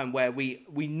No Way Home, where we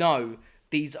know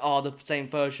these are the same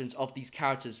versions of these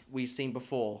characters we've seen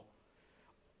before.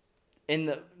 In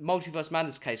the Multiverse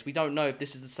Madness case, we don't know if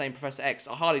this is the same Professor X.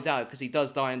 I hardly doubt it, because he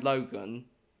does die in Logan.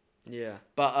 Yeah.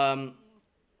 But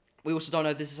we also don't know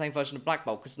if this is the same version of Black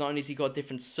Bolt, because not only has he got a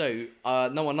different suit,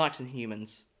 no one likes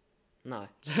Inhumans. No.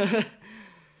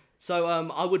 So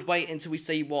I would wait until we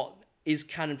see what is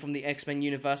canon from the X-Men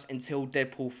universe until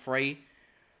Deadpool 3.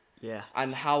 Yeah.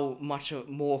 And how much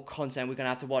more content we're going to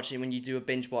have to watch when you do a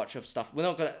binge watch of stuff. We're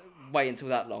not going to wait until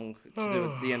that long to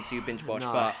do the MCU binge watch,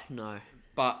 no.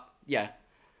 but yeah.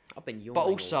 I've been yawning. But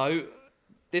also,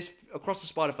 this Across the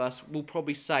Spider-Verse will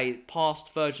probably say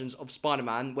past versions of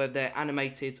Spider-Man, whether they're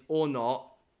animated or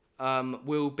not,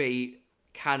 will be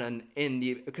canon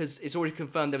because it's already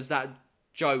confirmed. There was that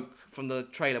joke from the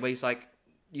trailer where he's like,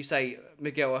 you say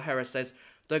Miguel O'Hara says,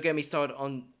 "Don't get me started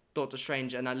on Doctor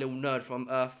Strange and that little nerd from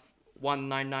Earth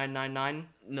 19999."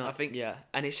 No, I think. Yeah,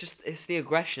 and it's the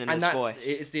aggression in And his voice.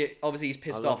 Obviously he's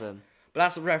pissed I love off. him. But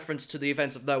that's a reference to the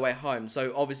events of No Way Home.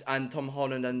 So obviously, and Tom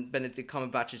Holland and Benedict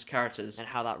Cumberbatch's characters, And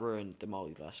how that ruined the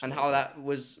multiverse. and how that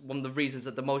was one of the reasons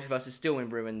that the multiverse is still in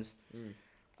ruins.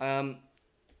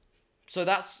 So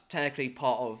that's technically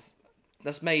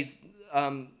that's made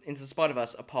Into the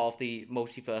Spider-Verse a part of the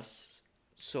multiverse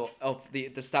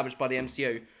established by the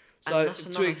MCU. So And that's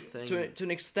another thing. to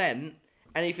an extent,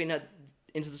 anything that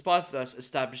Into the Spider-Verse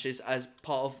establishes as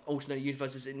part of alternate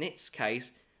universes in its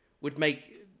case would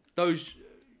make those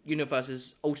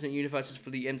alternate universes for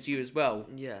the MCU as well.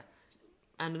 Yeah.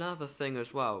 And another thing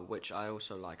as well, which I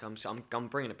also like, I'm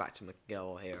bringing it back to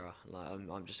Miguel O'Hara. Like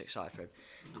I'm just excited for him.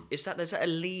 Is that there's a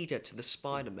leader to the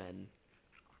Spider-Men.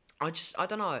 I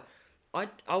don't know. I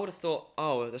would have thought,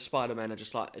 the Spider-Men are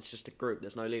just like it's just a group.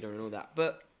 There's no leader and all that.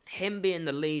 But him being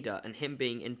the leader and him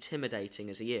being intimidating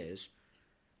as he is,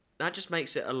 that just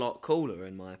makes it a lot cooler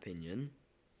in my opinion.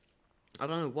 I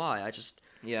don't know why.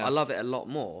 I love it a lot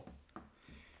more.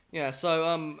 Yeah.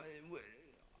 So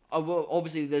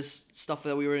obviously there's stuff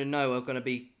that we already know are going to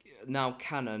be now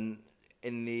canon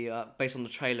in the based on the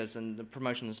trailers and the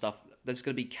promotion and stuff. There's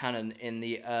going to be canon in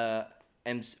the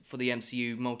for the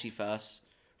MCU multiverse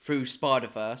through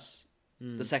Spider-Verse,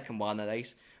 the second one at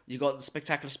least. You got the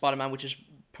Spectacular Spider-Man, which is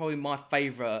probably my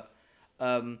favorite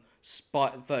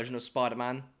version of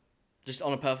Spider-Man, just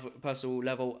on a personal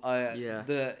level.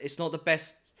 It's not the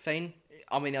best thing.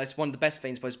 I mean, it's one of the best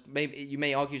things, but maybe you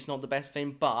may argue it's not the best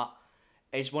thing, but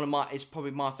it's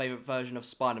probably my favorite version of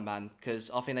Spider-Man because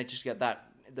I think they just get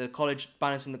the college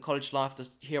balancing the college life, the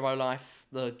hero life,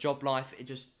 the job life.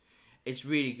 It's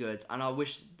really good, and I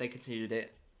wish they continued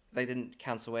it. They didn't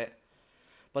cancel it,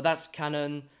 but that's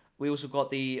canon. We also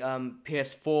got the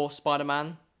PS4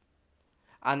 Spider-Man,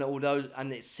 and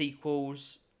and its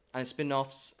sequels and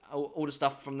spin-offs. All the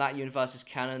stuff from that universe is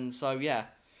canon. So yeah,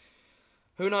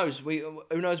 who knows? Who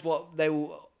knows what they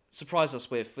will surprise us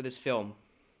with this film.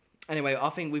 Anyway, I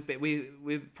think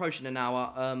we're approaching an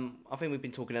hour. I think we've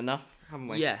been talking enough, haven't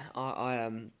we? Yeah, I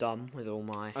am done with all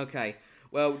my... Okay.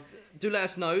 Well, do let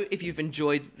us know if you've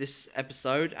enjoyed this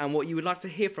episode and what you would like to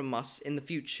hear from us in the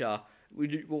future.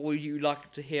 What would you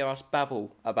like to hear us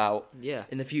babble about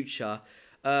in the future?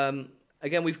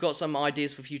 Again, we've got some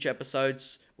ideas for future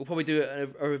episodes. We'll probably do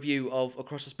a review of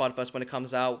Across the Spider-Verse when it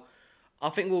comes out. I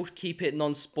think we'll keep it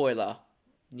non-spoiler.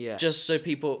 Yes. Just so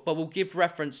people... But we'll give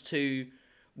reference to...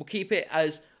 We'll keep it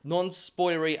as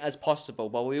non-spoilery as possible,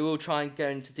 but we will try and go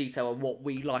into detail of what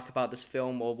we like about this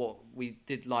film or what we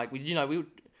did like. Because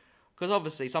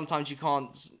obviously sometimes you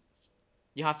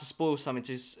have to spoil something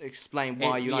to explain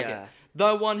why you like it.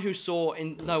 The one who saw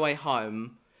in No Way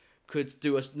Home could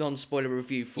do a non-spoiler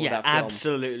review for that film.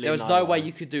 Absolutely. There was no way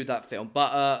you could do that film,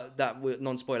 but that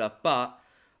non-spoiler. But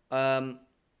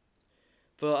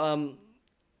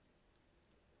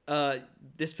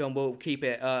this film will keep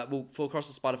it. For Across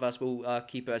the Spider-Verse, we'll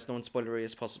keep it as non-spoilery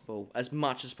as possible, as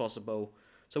much as possible.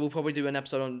 So we'll probably do an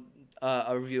episode on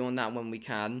a review on that when we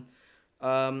can.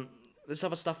 There's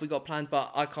other stuff we got planned,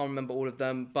 but I can't remember all of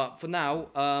them. But for now,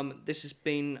 this has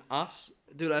been us.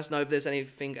 Do let us know if there's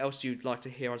anything else you'd like to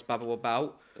hear us babble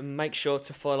about. Make sure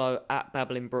to follow at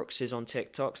Babbling Brookses on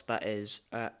TikToks. That is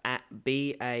at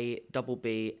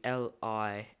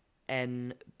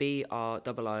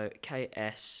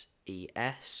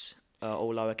BABBLINBROOKSES,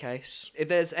 all lowercase. If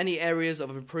there's any areas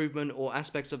of improvement or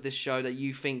aspects of this show that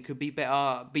you think could be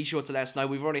better, be sure to let us know.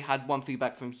 We've already had one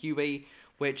feedback from Huey,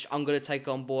 which I'm going to take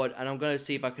on board, and I'm going to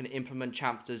see if I can implement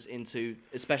chapters into,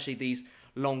 especially these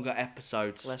longer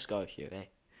episodes. Let's go, Huey.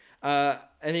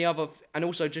 And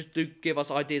also just do give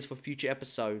us ideas for future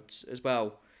episodes as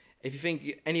well. If you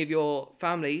think any of your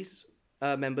families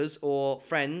members or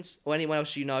friends or anyone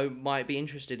else you know might be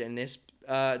interested in this,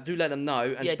 do let them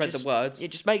know and spread the word. Yeah,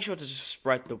 just make sure to just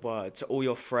spread the word to all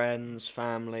your friends,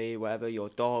 family, whatever, your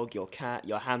dog, your cat,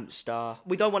 your hamster.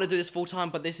 We don't want to do this full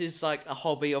time, but this is like a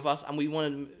hobby of us, and we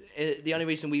want to. The only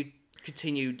reason we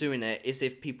continue doing it is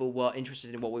if people were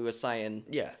interested in what we were saying.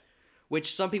 Yeah.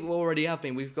 Which some people already have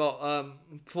been. We've got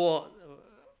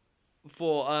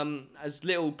for as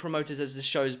little promoted as this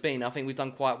show's been, I think we've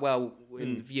done quite well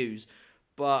in views.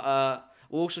 But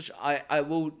we'll also, I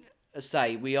will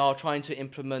say we are trying to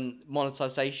implement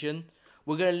monetization.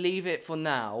 We're going to leave it for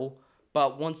now,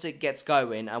 but once it gets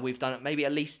going and we've done maybe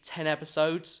at least 10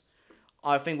 episodes,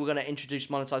 I think we're going to introduce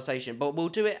monetization. But we'll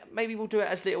do it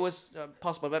as little as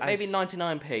possible, but maybe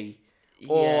 99p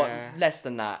or less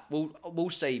than that. We'll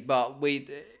see, but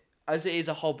as it is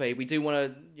a hobby, we do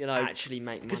want to, actually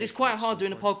make money. Because it's quite hard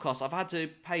doing a podcast. I've had to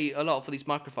pay a lot for these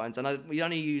microphones, and we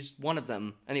only used one of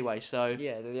them anyway. So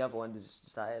yeah, the other one is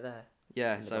that there.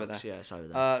 Yeah, it's over there. Yeah, it's over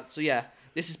there. So yeah,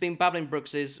 this has been Babbling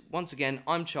Brookses. Once again,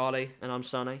 I'm Charlie, And I'm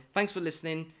Sonny. Thanks for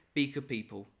listening. Be good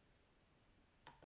people.